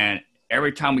 And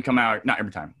every time we come out, not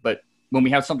every time, but when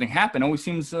we have something happen, it always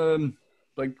seems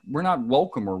like we're not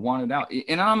welcome or wanted out.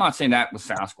 And I'm not saying that with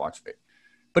Sasquatch,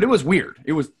 But it was weird.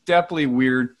 It was definitely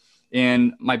weird.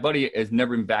 And my buddy has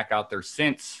never been back out there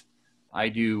since.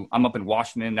 I'm up in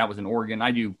Washington. That was in Oregon.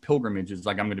 I do pilgrimages.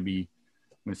 Like I'm going to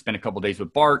spend a couple of days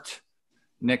with Bart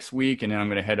next week. And then I'm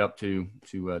going to head up to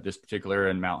this particular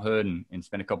area in Mount Hood and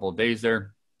spend a couple of days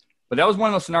there. But that was one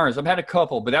of those scenarios. I've had a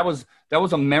couple, but that was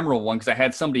a memorable one because I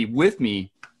had somebody with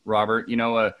me, Robert.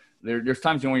 There's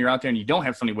times when you're out there and you don't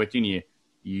have somebody with you and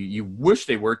you wish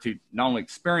they were to not only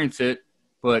experience it,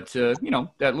 but,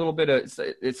 that little bit of,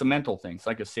 it's a mental thing. It's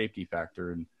like a safety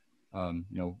factor. And, a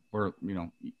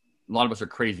lot of us are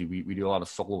crazy. We do a lot of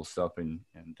solo stuff and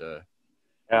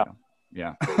yeah.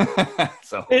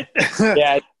 So,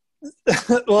 yeah.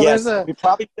 Well, yes, we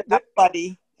probably get that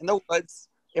buddy in the woods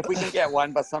if we can get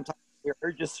one, but sometimes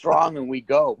we're just strong and we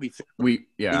go. We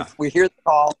hear the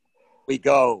call, we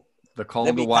go. The call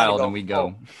of the wild and we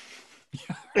go.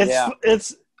 I'm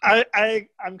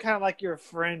kind of like your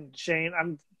friend,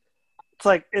 Shane.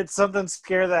 It's something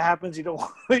scary that happens. You don't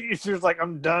want, you're just like,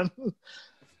 I'm done.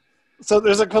 So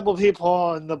there's a couple people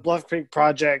on the Bluff Creek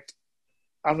Project.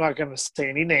 I'm not going to say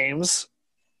any names,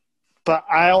 but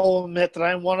I'll admit that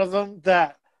I'm one of them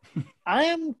that I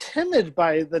am timid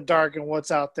by the dark and what's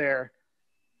out there.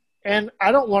 And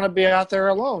I don't want to be out there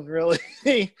alone, really.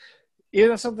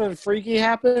 Even if something freaky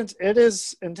happens, it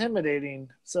is intimidating.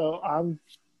 So I'm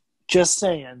just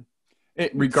saying.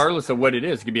 Regardless of what it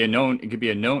is, it could be a known, and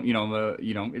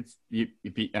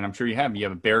I'm sure you have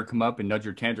a bear come up and nudge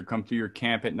your tent or come through your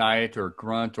camp at night or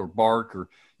grunt or bark or,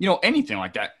 anything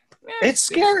like that. It's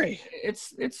scary.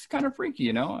 It's kind of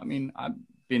freaky, I mean, I've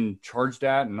been charged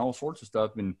at and all sorts of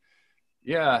stuff. And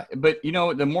yeah, but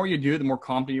the more you do, the more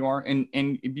confident you are. And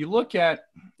if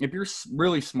you're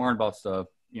really smart about stuff,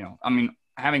 I mean,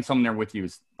 having someone there with you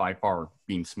is by far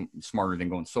being smarter than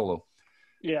going solo.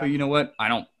 Yeah. But you know what? I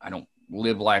don't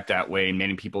live life that way.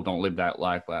 Many people don't live that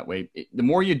life that way. The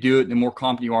more you do it, the more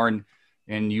confident you are.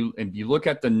 And you look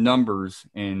at the numbers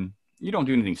and you don't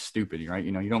do anything stupid, right?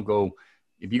 You don't go,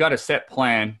 if you got a set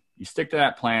plan, you stick to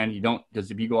that plan. You don't,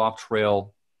 because if you go off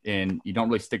trail and you don't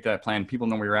really stick to that plan, people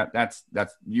know where you're at. That's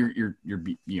you're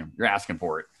asking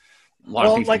for it. A lot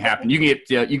of things can happen. You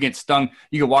get stung.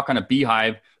 You can walk on a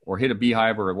beehive or hit a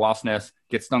beehive or a wasp nest,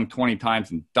 get stung 20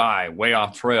 times and die way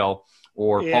off trail,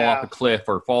 or fall off a cliff,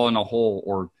 or fall in a hole,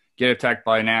 or get attacked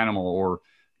by an animal, or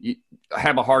you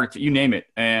have a heart attack, you name it.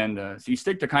 And so you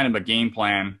stick to kind of a game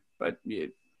plan, but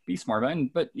be smart.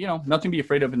 But nothing to be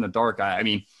afraid of in the dark. I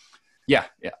mean,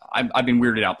 I've been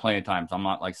weirded out plenty of times. I'm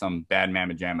not like some bad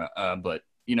mamma jamma, but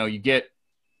you get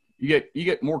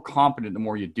more confident the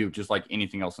more you do, just like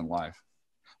anything else in life.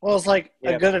 Well, it's like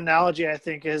a good analogy, I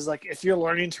think, is like if you're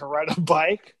learning to ride a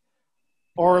bike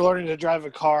or learning to drive a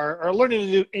car or learning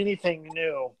to do anything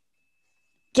new,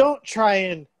 don't try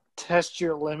and test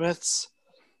your limits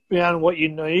beyond what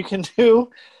you can do.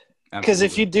 Because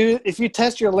if you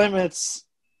test your limits,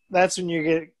 that's when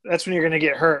you're going to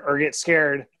get hurt or get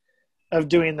scared of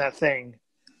doing that thing.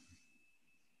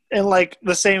 And like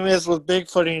the same is with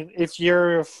bigfooting. If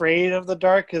you're afraid of the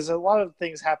dark, because a lot of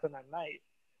things happen at night.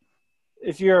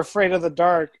 If you're afraid of the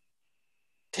dark,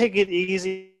 take it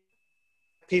easy.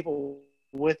 People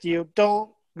with you. Don't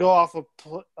go off a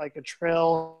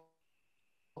trail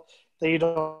that you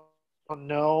don't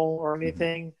know or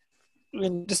anything.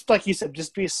 And just like you said,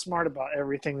 just be smart about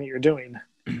everything that you're doing.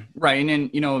 Right. And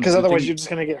then, because otherwise you're just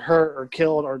going to get hurt or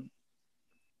killed or.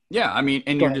 Yeah. I mean,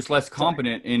 and you're just less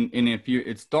competent. And if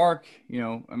it's dark,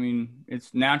 I mean,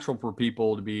 it's natural for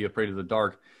people to be afraid of the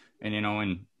dark. And,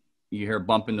 and you hear a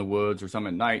bump in the woods or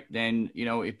something at night, then,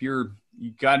 if you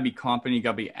got to be confident, you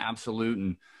got to be absolute.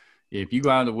 And if you go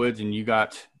out of the woods and you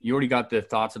already got the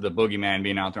thoughts of the boogeyman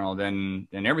being out there, then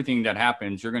everything that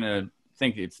happens, you're going to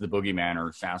think it's the boogeyman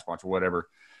or Sasquatch or whatever,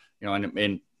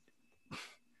 and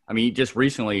I mean, just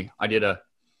recently I did a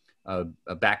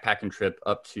backpacking trip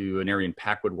up to an area in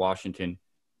Packwood, Washington,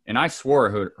 and I swore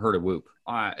I heard a whoop,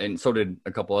 and so did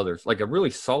a couple others, like a really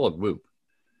solid whoop.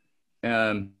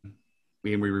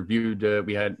 We reviewed,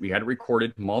 we had it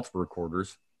recorded, multiple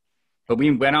recorders, but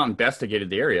we went out and investigated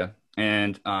the area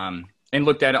and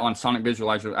looked at it on sonic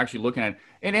visualizer, actually looking at it.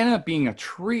 It ended up being a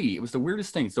tree. It was the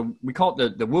weirdest thing. So we call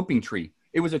it the whooping tree.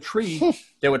 It was a tree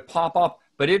that would pop up,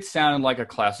 but it sounded like a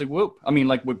classic whoop. I mean,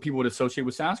 like what people would associate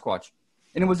with Sasquatch.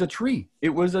 And it was a tree. It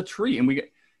was a tree. And we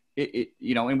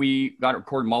and we got it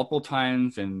recorded multiple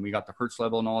times, and we got the hertz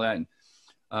level and all that.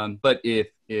 And, but if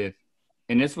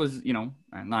this was,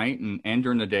 at night and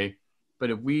during the day,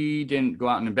 but if we didn't go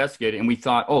out and investigate it and we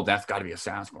thought, oh, that's got to be a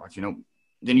Sasquatch,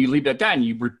 then you leave it at that and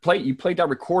you played that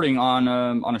recording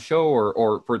on a show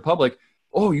or for the public.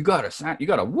 Oh, you got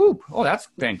a whoop. Oh, that's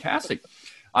fantastic.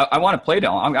 I want to play it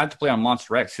on. I have to play on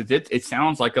Monster X because it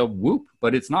sounds like a whoop,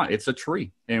 but it's not. It's a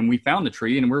tree, and we found the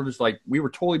tree, and we're just like we were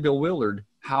totally bewildered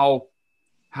how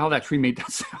that tree made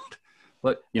that sound.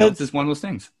 But it's just one of those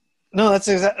things. No,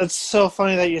 it's so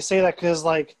funny that you say that because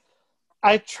like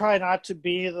I try not to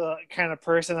be the kind of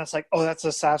person that's like, oh, that's a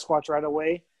Sasquatch right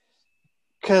away.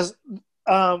 Because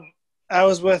I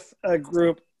was with a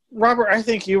group. Robert, I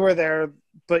think you were there,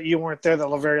 but you weren't there the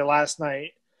very last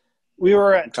night. We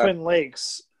were at Twin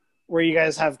Lakes where you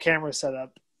guys have cameras set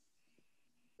up.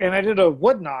 And I did a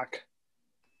wood knock.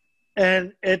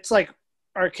 And it's like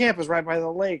our camp is right by the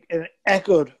lake. And it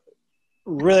echoed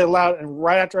really loud. And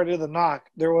right after I did the knock,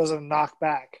 there was a knock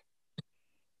back.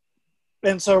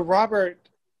 And so Robert,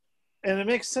 and it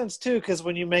makes sense too, because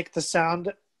when you make the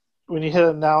sound, when you hit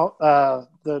it now,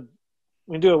 when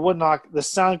you do a wood knock, the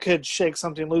sound could shake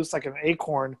something loose like an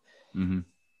acorn. Mm-hmm.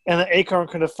 And the acorn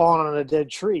could have fallen on a dead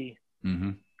tree.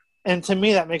 Mm-hmm. And to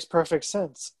me, that makes perfect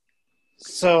sense.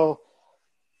 So,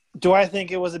 do I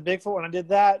think it was a Bigfoot when I did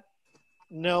that?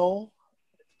 No.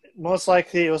 Most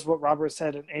likely it was what Robert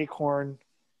said, an acorn.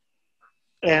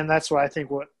 And that's what I think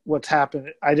what's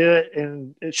happened. I did it,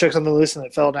 and it shook something loose, and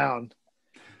it fell down.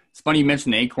 It's funny you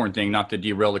mentioned the acorn thing, not to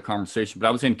derail the conversation, but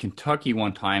I was in Kentucky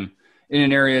one time in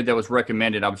an area that was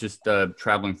recommended. I was just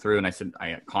traveling through, and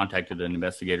I contacted an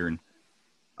investigator, and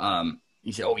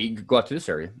he said, oh, you could go out to this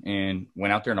area, and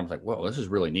went out there, and I was like, whoa, this is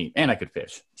really neat. And I could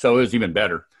fish. So it was even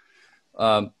better.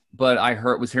 But I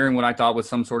was hearing what I thought was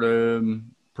some sort of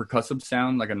percussive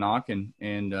sound, like a knock. And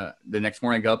the next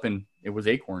morning I got up, and it was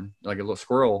acorn, like a little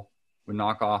squirrel would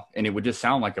knock off, and it would just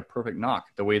sound like a perfect knock,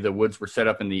 the way the woods were set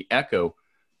up in the echo.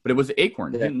 But it was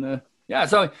acorn. Yeah.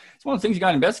 So it's one of the things you got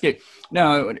to investigate.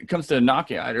 Now, when it comes to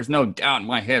knocking, there's no doubt in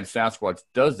my head Sasquatch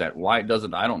does that. Why it does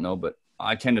it, I don't know. But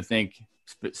I tend to think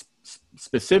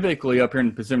specifically up here in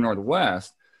the Pacific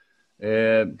Northwest,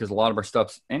 because a lot of our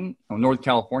stuff's in North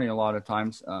California a lot of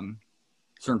times,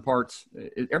 certain parts,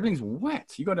 everything's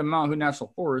wet. You go to Mount Hood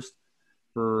National Forest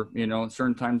for,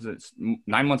 certain times, it's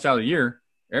 9 months out of the year,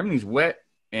 everything's wet,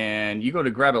 and you go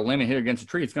to grab a limb and hit it against a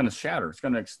tree, it's going to shatter. It's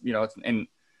going to,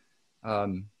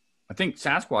 I think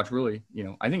Sasquatch really,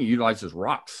 I think it utilizes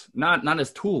rocks, not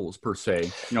as tools per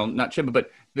se, not chipping, but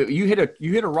you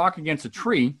hit a rock against a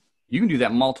tree, you can do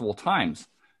that multiple times.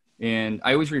 And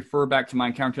I always refer back to my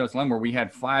encounter in 2011 where we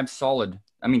had five solid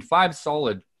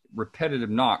repetitive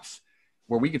knocks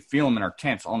where we could feel them in our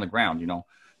tents on the ground,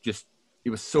 just, it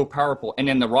was so powerful. And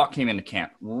then the rock came into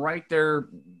camp right there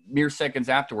mere seconds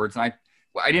afterwards. And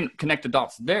I didn't connect the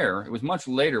dots there. It was much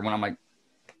later when I'm like,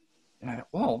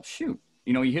 well, shoot,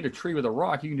 you hit a tree with a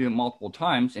rock, you can do it multiple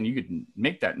times and you could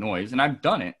make that noise. And I've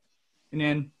done it. And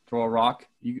then throw a rock.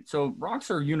 So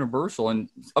rocks are universal. And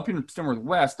up in the Pacific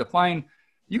Northwest,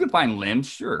 you can find limbs,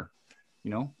 sure,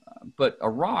 but a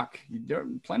rock, there are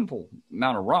plentiful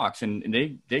amount of rocks, and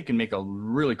they can make a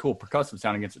really cool percussive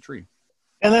sound against a tree.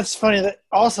 And that's funny that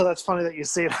you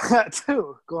say that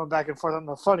too, going back and forth on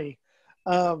the funny.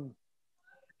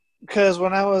 Because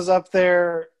when I was up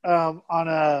there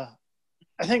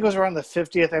I think it was around the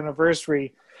 50th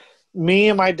anniversary, me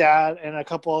and my dad and a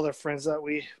couple other friends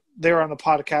they were on the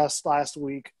podcast last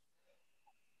week.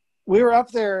 We were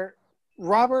up there.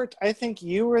 Robert, I think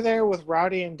you were there with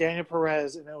Rowdy and Daniel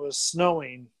Perez, and it was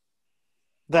snowing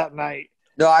that night.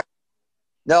 No,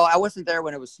 I wasn't there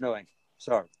when it was snowing.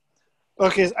 Sorry.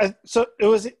 Okay, so it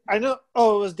was. I know.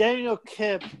 Oh, it was Daniel,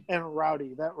 Kip, and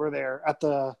Rowdy that were there at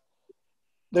the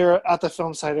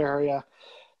film site area,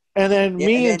 and then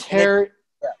Terry,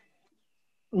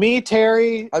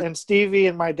 and Stevie,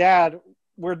 and my dad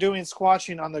were doing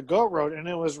squatching on the goat road, and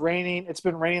it was raining. It's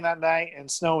been raining that night and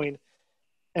snowing.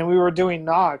 And we were doing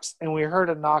knocks, and we heard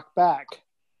a knock back.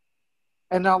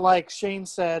 And now, like Shane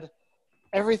said,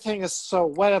 everything is so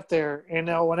wet up there.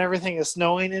 When everything is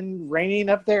snowing and raining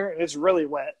up there, it's really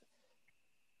wet.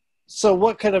 So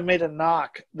what could have made a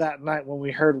knock that night when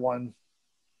we heard one?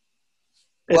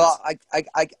 Well, I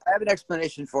have an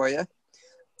explanation for you.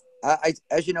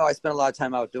 As you know, I spend a lot of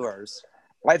time outdoors.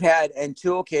 I've had, on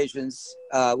 2 occasions,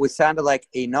 what sounded like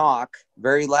a knock,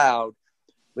 very loud,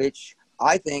 which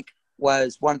I think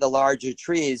was one of the larger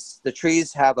trees. The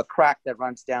trees have a crack that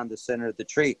runs down the center of the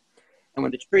tree. And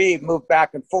when the tree moved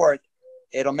back and forth,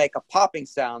 it'll make a popping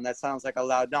sound that sounds like a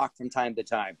loud knock from time to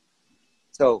time.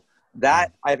 So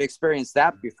that, I've experienced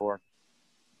that before.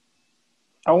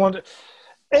 I wonder,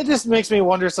 it just makes me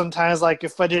wonder sometimes, like,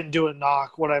 if I didn't do a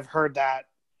knock, would I've heard that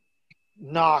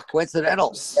knock?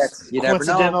 Coincidental. You never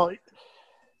know.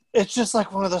 It's just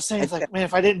like one of those things, like, man,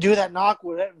 if I didn't do that knock,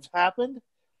 would it have happened?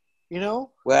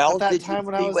 Well, at that time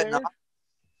when I was there?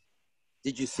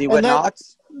 Did you see what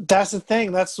knocks? That's the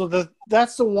thing. That's the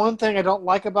one thing I don't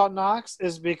like about knocks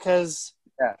is because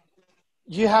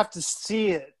you have to see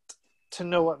it to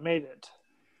know what made it.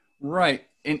 Right.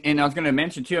 And I was going to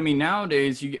mention too, I mean,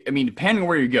 nowadays, depending on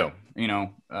where you go,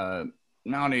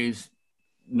 nowadays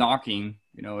knocking,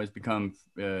 has become,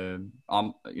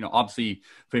 obviously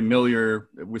familiar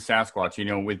with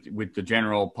Sasquatch, with the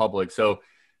general public. So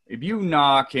if you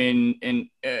knock and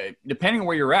depending on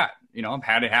where you're at, I've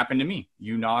had it happen to me.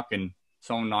 You knock and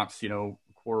someone knocks, a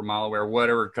quarter mile away or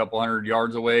whatever, a couple 100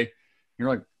 yards away. You're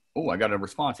like, oh, I got a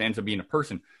response. It ends up being a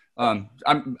person.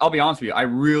 I'll be honest with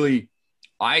you.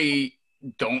 I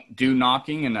don't do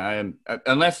knocking, and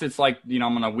unless it's like, I'm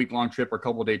on a week-long trip or a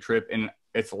couple-day trip and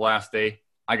it's the last day,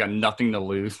 I got nothing to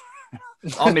lose.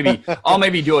 I'll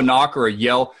maybe do a knock or a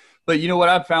yell. But what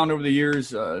I've found over the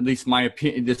years, at least my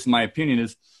opinion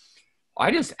is,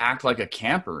 I just act like a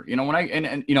camper.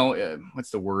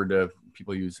 What's the word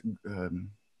people use?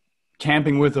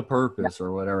 Camping with a purpose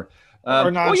or whatever.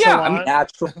 Or not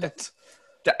natural.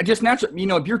 Just natural.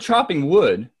 If you're chopping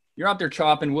wood, you're out there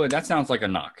chopping wood. That sounds like a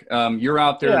knock. You're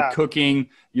out there cooking.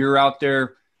 You're out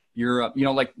there.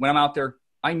 Like when I'm out there,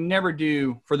 I never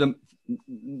do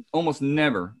almost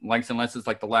never, unless it's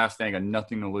like the last thing, I got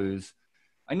nothing to lose.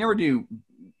 I never do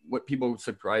what people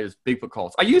surprise as Bigfoot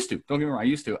calls. I used to. Don't get me wrong. I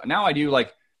used to. Now I do,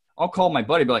 like, I'll call my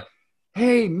buddy, be like,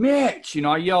 hey, Mitch,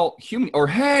 I yell human, or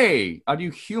hey, I do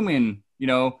human,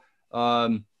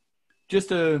 just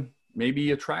to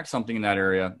maybe attract something in that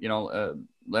area,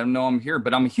 let them know I'm here,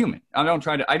 but I'm a human. I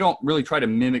don't really try to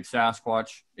mimic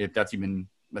Sasquatch, if that's even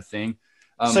a thing.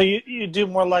 So you do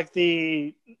more like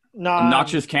the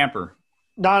obnoxious camper,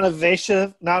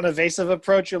 non-evasive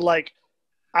approach. You're like,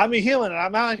 I'm a human and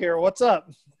I'm out here. What's up?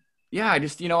 Yeah, I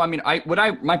just,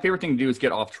 my favorite thing to do is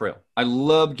get off trail. I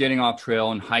love getting off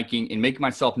trail and hiking and making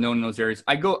myself known in those areas.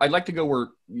 I'd like to go where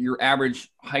your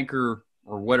average hiker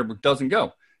or whatever doesn't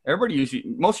go.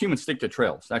 Most humans stick to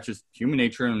trails. That's just human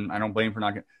nature, and I don't blame them for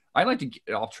not getting. I like to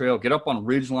get off trail, get up on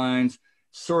ridge lines,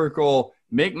 circle,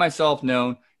 make myself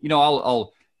known.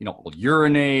 I'll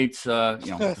urinate,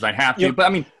 because I have to. But I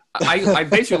mean, I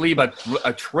basically leave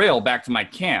a trail back to my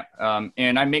camp,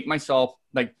 and I make myself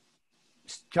like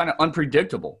kind of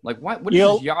unpredictable. Like, what is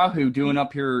this Yahoo doing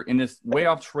up here in this way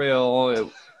off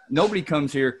trail? Nobody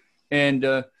comes here, and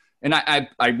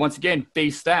I once again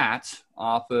base that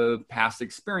off of past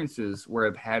experiences where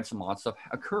I've had some odd stuff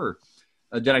occur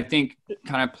that I think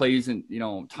kind of plays and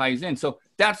ties in. So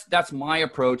that's my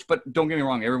approach. But don't get me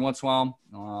wrong, every once in a while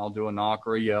I'll do a knock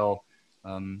or a yell.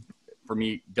 For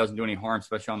me, it doesn't do any harm,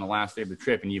 especially on the last day of the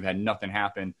trip and you've had nothing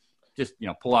happen. Just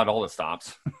pull out all the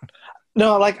stops.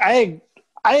 No, like I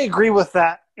agree with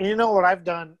that. And what I've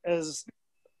done is,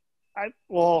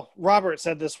 Robert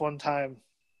said this one time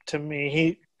to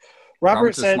me.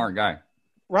 Robert said, a smart guy.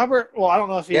 Robert, I don't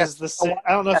know if he is the same.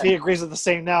 I don't know if he agrees with the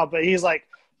same now, but he's like,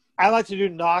 I like to do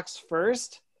knocks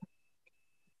first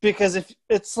because if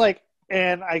it's like,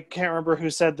 and I can't remember who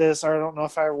said this, or I don't know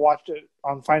if I watched it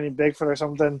on Finding Bigfoot or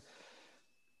something,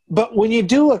 but when you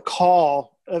do a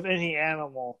call of any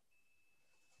animal,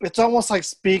 it's almost like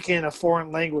speaking a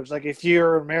foreign language. Like if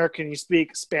you're American, you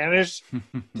speak Spanish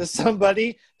to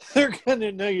somebody, they're going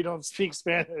to know you don't speak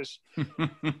Spanish.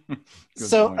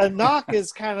 So point. A knock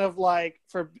is kind of like,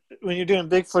 for when you're doing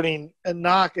Bigfooting, a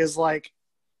knock is like,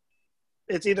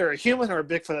 it's either a human or a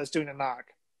Bigfoot that's doing a knock.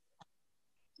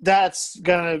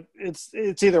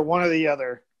 It's either one or the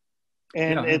other.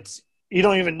 And you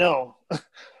don't even know.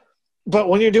 But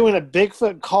when you're doing a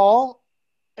Bigfoot call,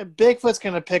 a Bigfoot's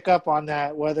going to pick up on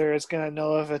that, whether it's going to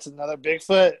know if it's another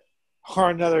Bigfoot or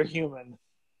another human.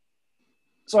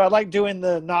 So I like doing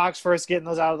the knocks first, getting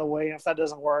those out of the way. And if that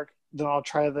doesn't work, then I'll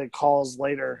try the calls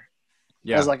later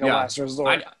as like a last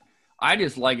resort. I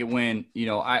just like it when,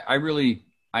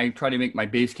 I try to make my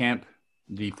base camp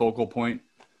the focal point,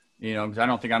 because I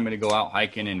don't think I'm going to go out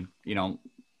hiking and,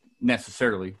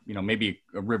 necessarily, maybe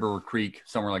a river or creek,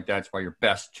 somewhere like that's probably your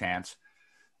best chance.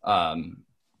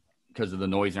 Because of the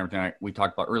noise and everything we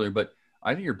talked about earlier. But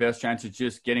I think your best chance is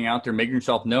just getting out there, making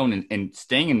yourself known and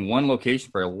staying in one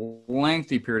location for a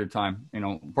lengthy period of time.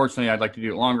 Unfortunately, I'd like to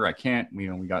do it longer. I can't. We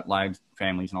got lives,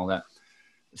 families, and all that.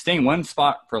 Staying in one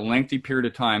spot for a lengthy period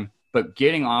of time, but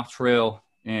getting off trail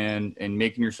and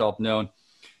making yourself known.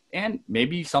 And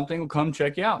maybe something will come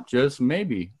check you out. Just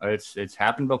maybe. It's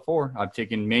happened before. I've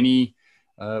taken many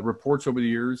reports over the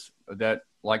years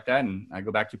like that, and I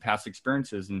go back to past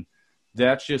experiences, and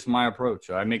that's just my approach.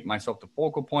 I make myself the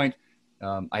focal point.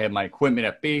 I have my equipment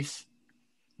at base,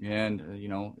 and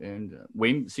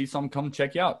wait and see something come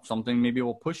check you out. Something maybe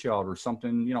will push you out or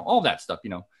something. All that stuff.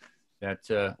 that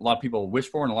a lot of people wish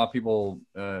for and a lot of people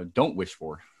don't wish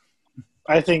for.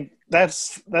 I think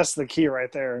that's the key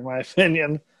right there, in my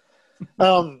opinion.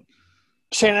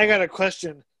 Shane, I got a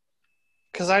question,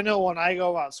 because I know when I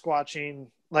go out squatching,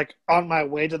 like on my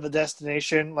way to the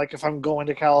destination, like if I'm going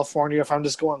to California, if I'm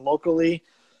just going locally,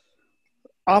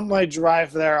 on my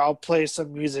drive there, I'll play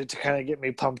some music to kind of get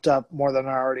me pumped up more than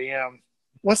I already am.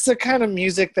 What's the kind of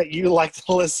music that you like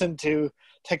to listen to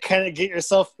kind of get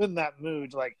yourself in that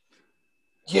mood? Like,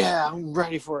 yeah, I'm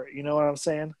ready for it. You know what I'm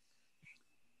saying?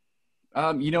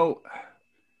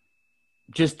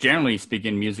 Just generally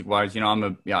speaking, music wise,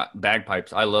 I'm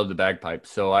bagpipes. I love the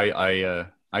bagpipes. So I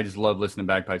just love listening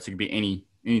to bagpipes. It could be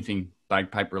anything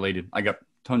bagpipe related. I got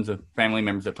tons of family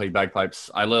members that play bagpipes.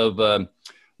 I love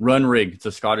Run Rig. It's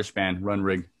a Scottish band, Run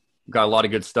Rig. Got a lot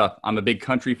of good stuff. I'm a big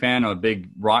country fan. I'm a big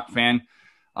rock fan.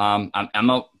 I'm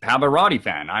a Pavarotti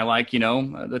fan. I like,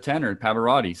 the tenor,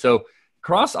 Pavarotti. So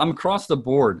I'm across the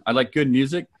board. I like good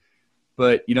music,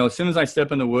 but as soon as I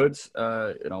step in the woods,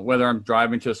 whether I'm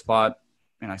driving to a spot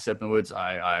and I step in the woods,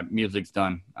 music's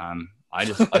done. I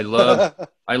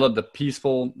love the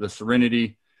peaceful, the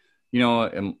serenity,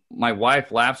 and my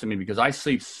wife laughs at me because I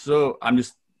sleep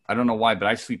I don't know why, but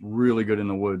I sleep really good in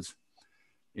the woods,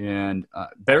 and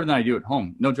better than I do at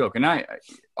home. No joke. And I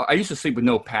used to sleep with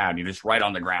no pad. You're just right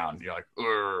on the ground. You're like,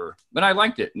 Urgh. But I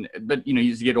liked it. But you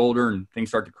used to get older and things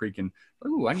start to creak. And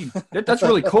that's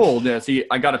really cold. See,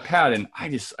 I got a pad, and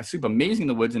I sleep amazing in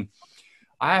the woods, and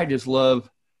I just love,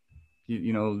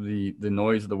 the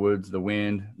noise of the woods, the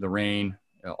wind, the rain,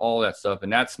 all that stuff.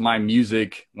 And that's my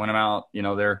music when I'm out.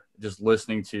 There just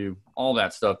listening to all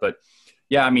that stuff. But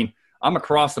yeah, I'm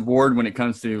across the board when it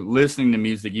comes to listening to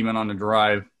music, even on the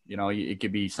drive. It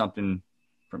could be something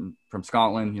from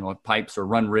Scotland, pipes or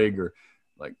Run Rig, or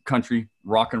like country,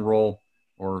 rock and roll,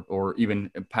 or even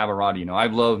Pavarotti. I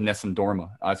love Nessun Dorma.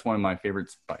 It's one of my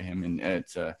favorites by him, and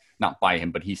it's not by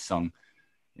him, but he's sung.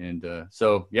 And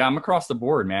so, yeah, I'm across the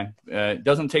board, man. It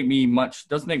doesn't take much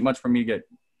for me to get,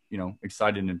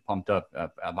 excited and pumped up.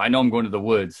 I know I'm going to the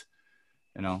woods,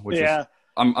 which is,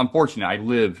 I'm fortunate. I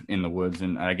live in the woods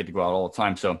and I get to go out all the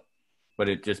time. So, but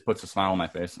it just puts a smile on my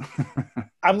face.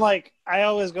 I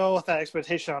always go with that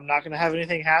expectation. I'm not going to have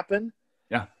anything happen.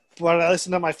 Yeah. But I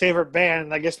listen to my favorite band,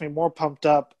 and that gets me more pumped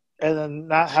up. And then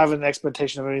not having an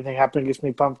expectation of anything happening gets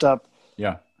me pumped up.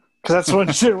 Yeah. Because that's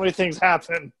when generally things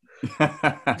happen.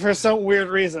 For some weird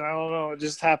reason. I don't know. It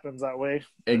just happens that way.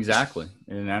 Exactly.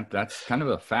 And that's kind of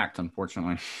a fact,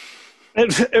 unfortunately.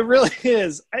 It really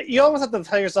is. You almost have to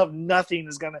tell yourself nothing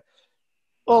is going to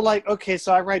 – well, like, okay,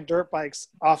 so I ride dirt bikes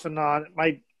off and on.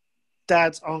 My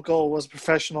dad's uncle was a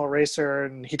professional racer,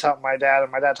 and he taught my dad,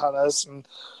 and my dad taught us. And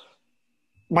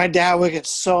my dad would get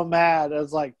so mad. I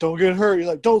was like, don't get hurt. You're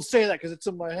like, don't say that because it's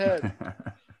in my head.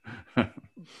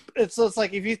 It's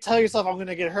like if you tell yourself I'm going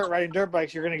to get hurt riding dirt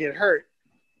bikes, you're going to get hurt.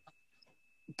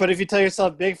 But if you tell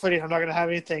yourself Bigfooting, I'm not going to have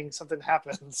anything, something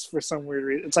happens for some weird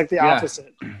reason. It's like the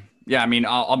opposite. Yeah,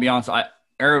 I'll be honest. I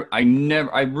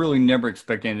really never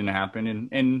expect anything to happen,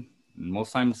 and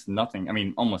most times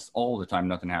nothing. Almost all the time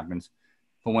nothing happens.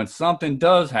 But when something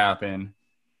does happen,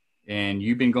 and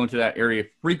you've been going to that area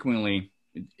frequently,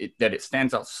 that it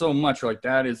stands out so much, like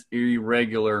that is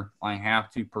irregular. I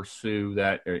have to pursue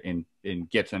that and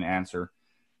get to an answer.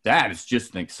 That is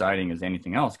just as exciting as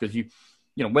anything else, because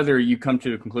whether you come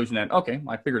to the conclusion that, okay,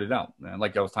 I figured it out.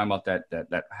 Like I was talking about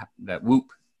that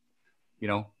whoop,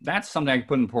 that's something I can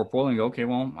put in the portfolio and go, okay,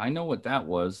 well, I know what that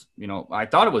was. I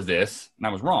thought it was this and I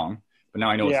was wrong, but now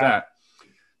I know it's that.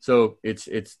 So it's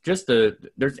just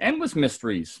there's endless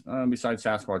mysteries besides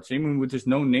Sasquatch, even with just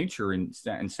no nature and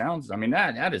sounds.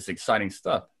 That is exciting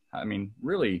stuff.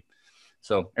 Really.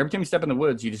 So every time you step in the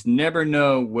woods, you just never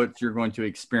know what you're going to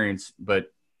experience,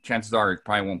 but chances are it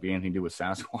probably won't be anything to do with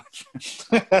Sasquatch.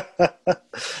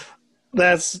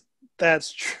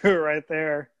 That's true right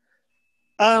there.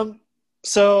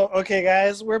 So, okay,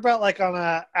 guys, we're about like on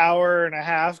an hour and a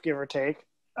half, give or take.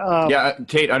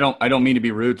 Tate, I don't mean to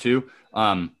be rude too.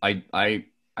 I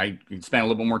could spend a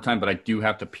little bit more time, but I do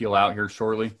have to peel out here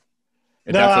shortly.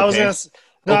 I was going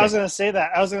to say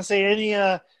that. I was going to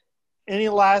say any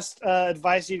last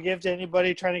advice you'd give to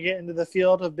anybody trying to get into the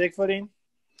field of Bigfooting?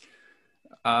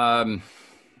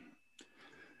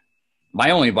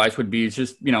 My only advice would be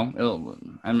just,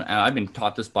 I've been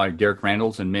taught this by Derek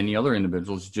Randalls and many other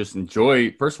individuals, just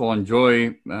enjoy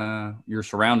your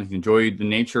surroundings, enjoy the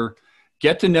nature,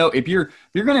 get to know, if you're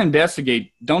going to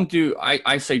investigate,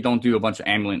 I say don't do a bunch of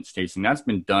ambulance chasing. That's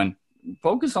been done.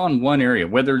 Focus on one area,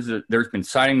 whether there's been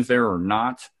sightings there or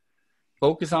not.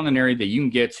 Focus on an area that you can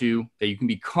get to, that you can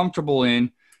be comfortable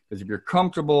in, because if you're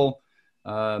comfortable,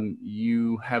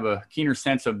 you have a keener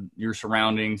sense of your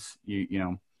surroundings.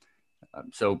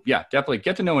 So yeah, definitely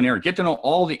get to know an area, get to know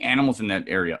all the animals in that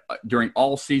area during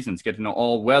all seasons, get to know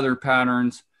all weather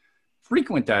patterns,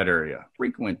 frequent that area.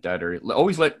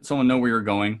 Always let someone know where you're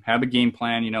going, have a game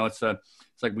plan. It's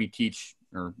like we teach,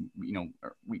 or,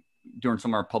 we, during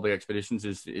some of our public expeditions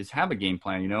is have a game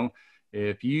plan.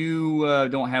 If you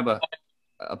don't have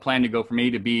a plan to go from A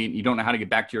to B, and you don't know how to get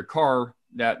back to your car,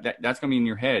 that's going to be in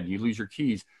your head. You lose your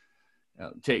keys.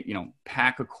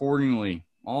 Pack accordingly,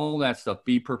 all that stuff.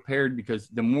 Be prepared, because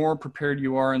the more prepared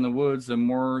you are in the woods, the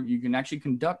more you can actually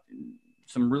conduct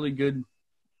some really good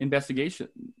investigative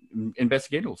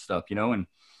stuff, and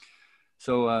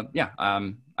so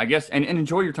I guess and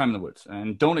enjoy your time in the woods,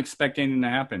 and don't expect anything to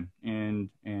happen, and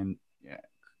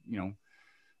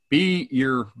be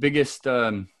your biggest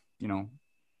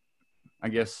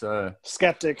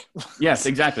skeptic. Yes,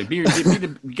 exactly. You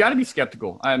got to be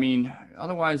skeptical. I mean,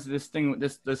 otherwise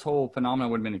this whole phenomenon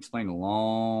would have been explained a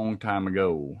long time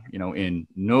ago, and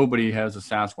nobody has a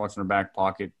Sasquatch in their back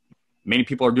pocket. Many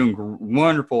people are doing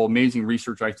wonderful, amazing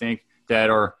research, I think,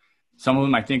 some of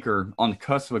them I think are on the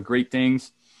cusp of great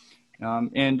things.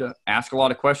 And ask a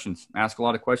lot of questions,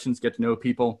 get to know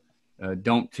people.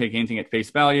 Don't take anything at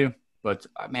face value, but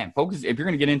man, focus. If you're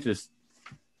going to get into this,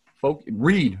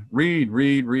 read.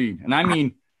 And I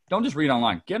mean, don't just read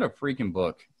online. Get a freaking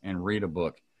book and read a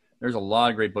book. There's a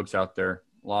lot of great books out there,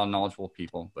 a lot of knowledgeable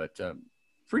people, but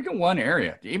freaking one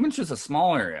area, even just a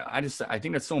small area. I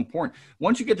think that's so important.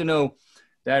 Once you get to know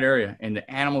that area and the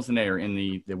animals in there and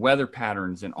the weather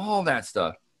patterns and all that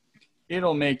stuff,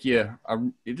 it'll make you,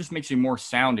 it just makes you more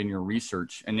sound in your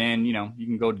research. And then, you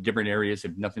can go to different areas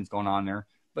if nothing's going on there.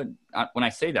 But when I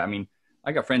say that, I mean,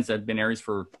 I got friends that have been areas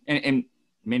for, and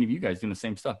many of you guys doing the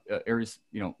same stuff, areas,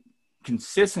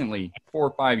 consistently 4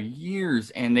 or 5 years,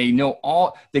 and they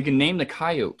know they can name the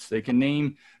coyotes, they can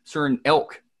name certain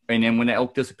elk. And then when the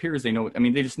elk disappears, they know,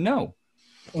 they just know.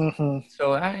 Mm-hmm.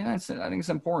 So I think it's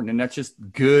important, and that's just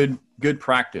good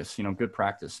practice, good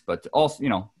practice. But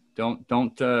also, don't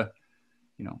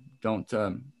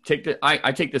take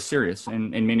I take this serious,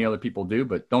 and many other people do,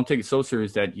 but don't take it so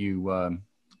serious that you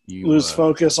lose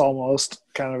focus almost,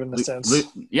 kind of in the sense.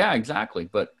 Yeah, exactly.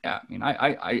 But yeah, I mean,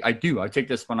 I take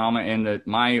this phenomenon and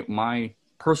my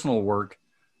personal work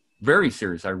very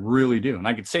serious. I really do. And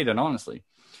I could say that honestly.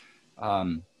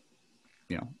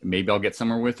 Maybe I'll get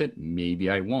somewhere with it. Maybe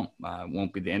I won't. It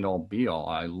won't be the end all be all.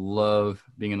 I love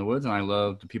being in the woods, and I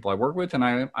love the people I work with, and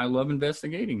I love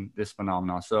investigating this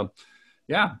phenomenon. So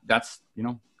yeah, that's,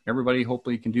 everybody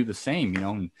hopefully can do the same,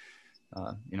 and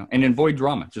avoid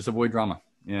drama. Just avoid drama.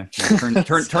 Yeah.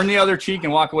 Turn the other cheek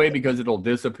and walk away, because it'll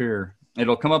disappear.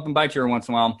 It'll come up and bite you every once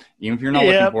in a while, even if you're not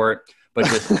looking for it. But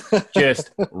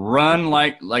just run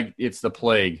like it's the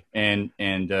plague, and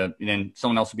then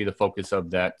someone else will be the focus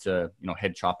of that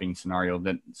head chopping scenario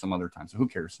than some other time. So who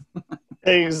cares?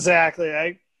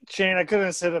 Exactly. Shane, I couldn't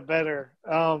have said it better.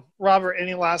 Robert,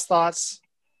 any last thoughts?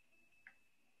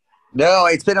 No,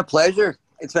 it's been a pleasure.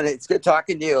 It's good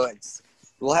talking to you.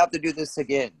 We'll have to do this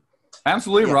again.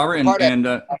 Absolutely, yeah, Robert. Part I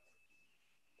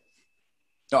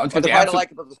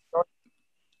like about the story.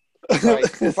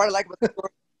 The part I like about the story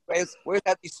is we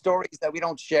have these stories that we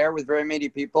don't share with very many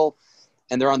people,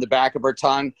 and they're on the back of our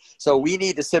tongue. So we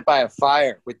need to sit by a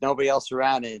fire with nobody else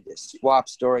around and swap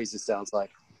stories. It sounds like.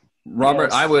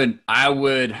 Robert, yes. I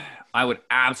would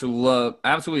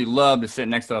absolutely love to sit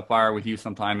next to a fire with you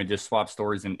sometime and just swap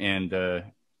stories and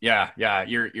yeah,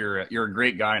 you're a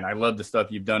great guy, and I love the stuff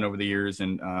you've done over the years,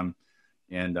 and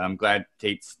I'm glad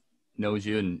Tate knows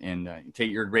you, and Tate,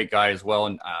 you're a great guy as well,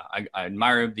 and I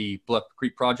admire the Bluff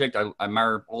Creek Project. I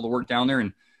admire all the work down there,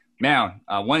 and man,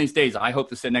 one of these days I hope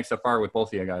to sit next to a fire with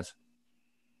both of you guys.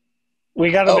 We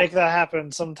got to make that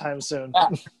happen sometime soon. Yeah.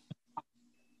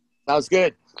 Sounds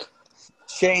good.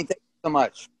 Shane, thank you so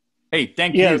much. Hey,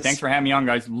 thank you. Thanks for having me on,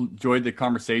 guys. Enjoyed the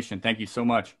conversation. Thank you so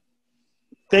much.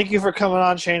 Thank you for coming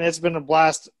on, Shane. It's been a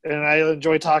blast, and I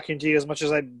enjoy talking to you as much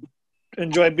as I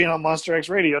enjoy being on Monster X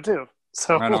Radio, too.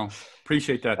 So, right on.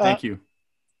 Appreciate that. Thank you.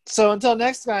 So until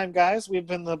next time, guys, we've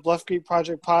been the Bluff Creek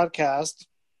Project Podcast.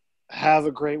 Have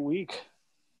a great week.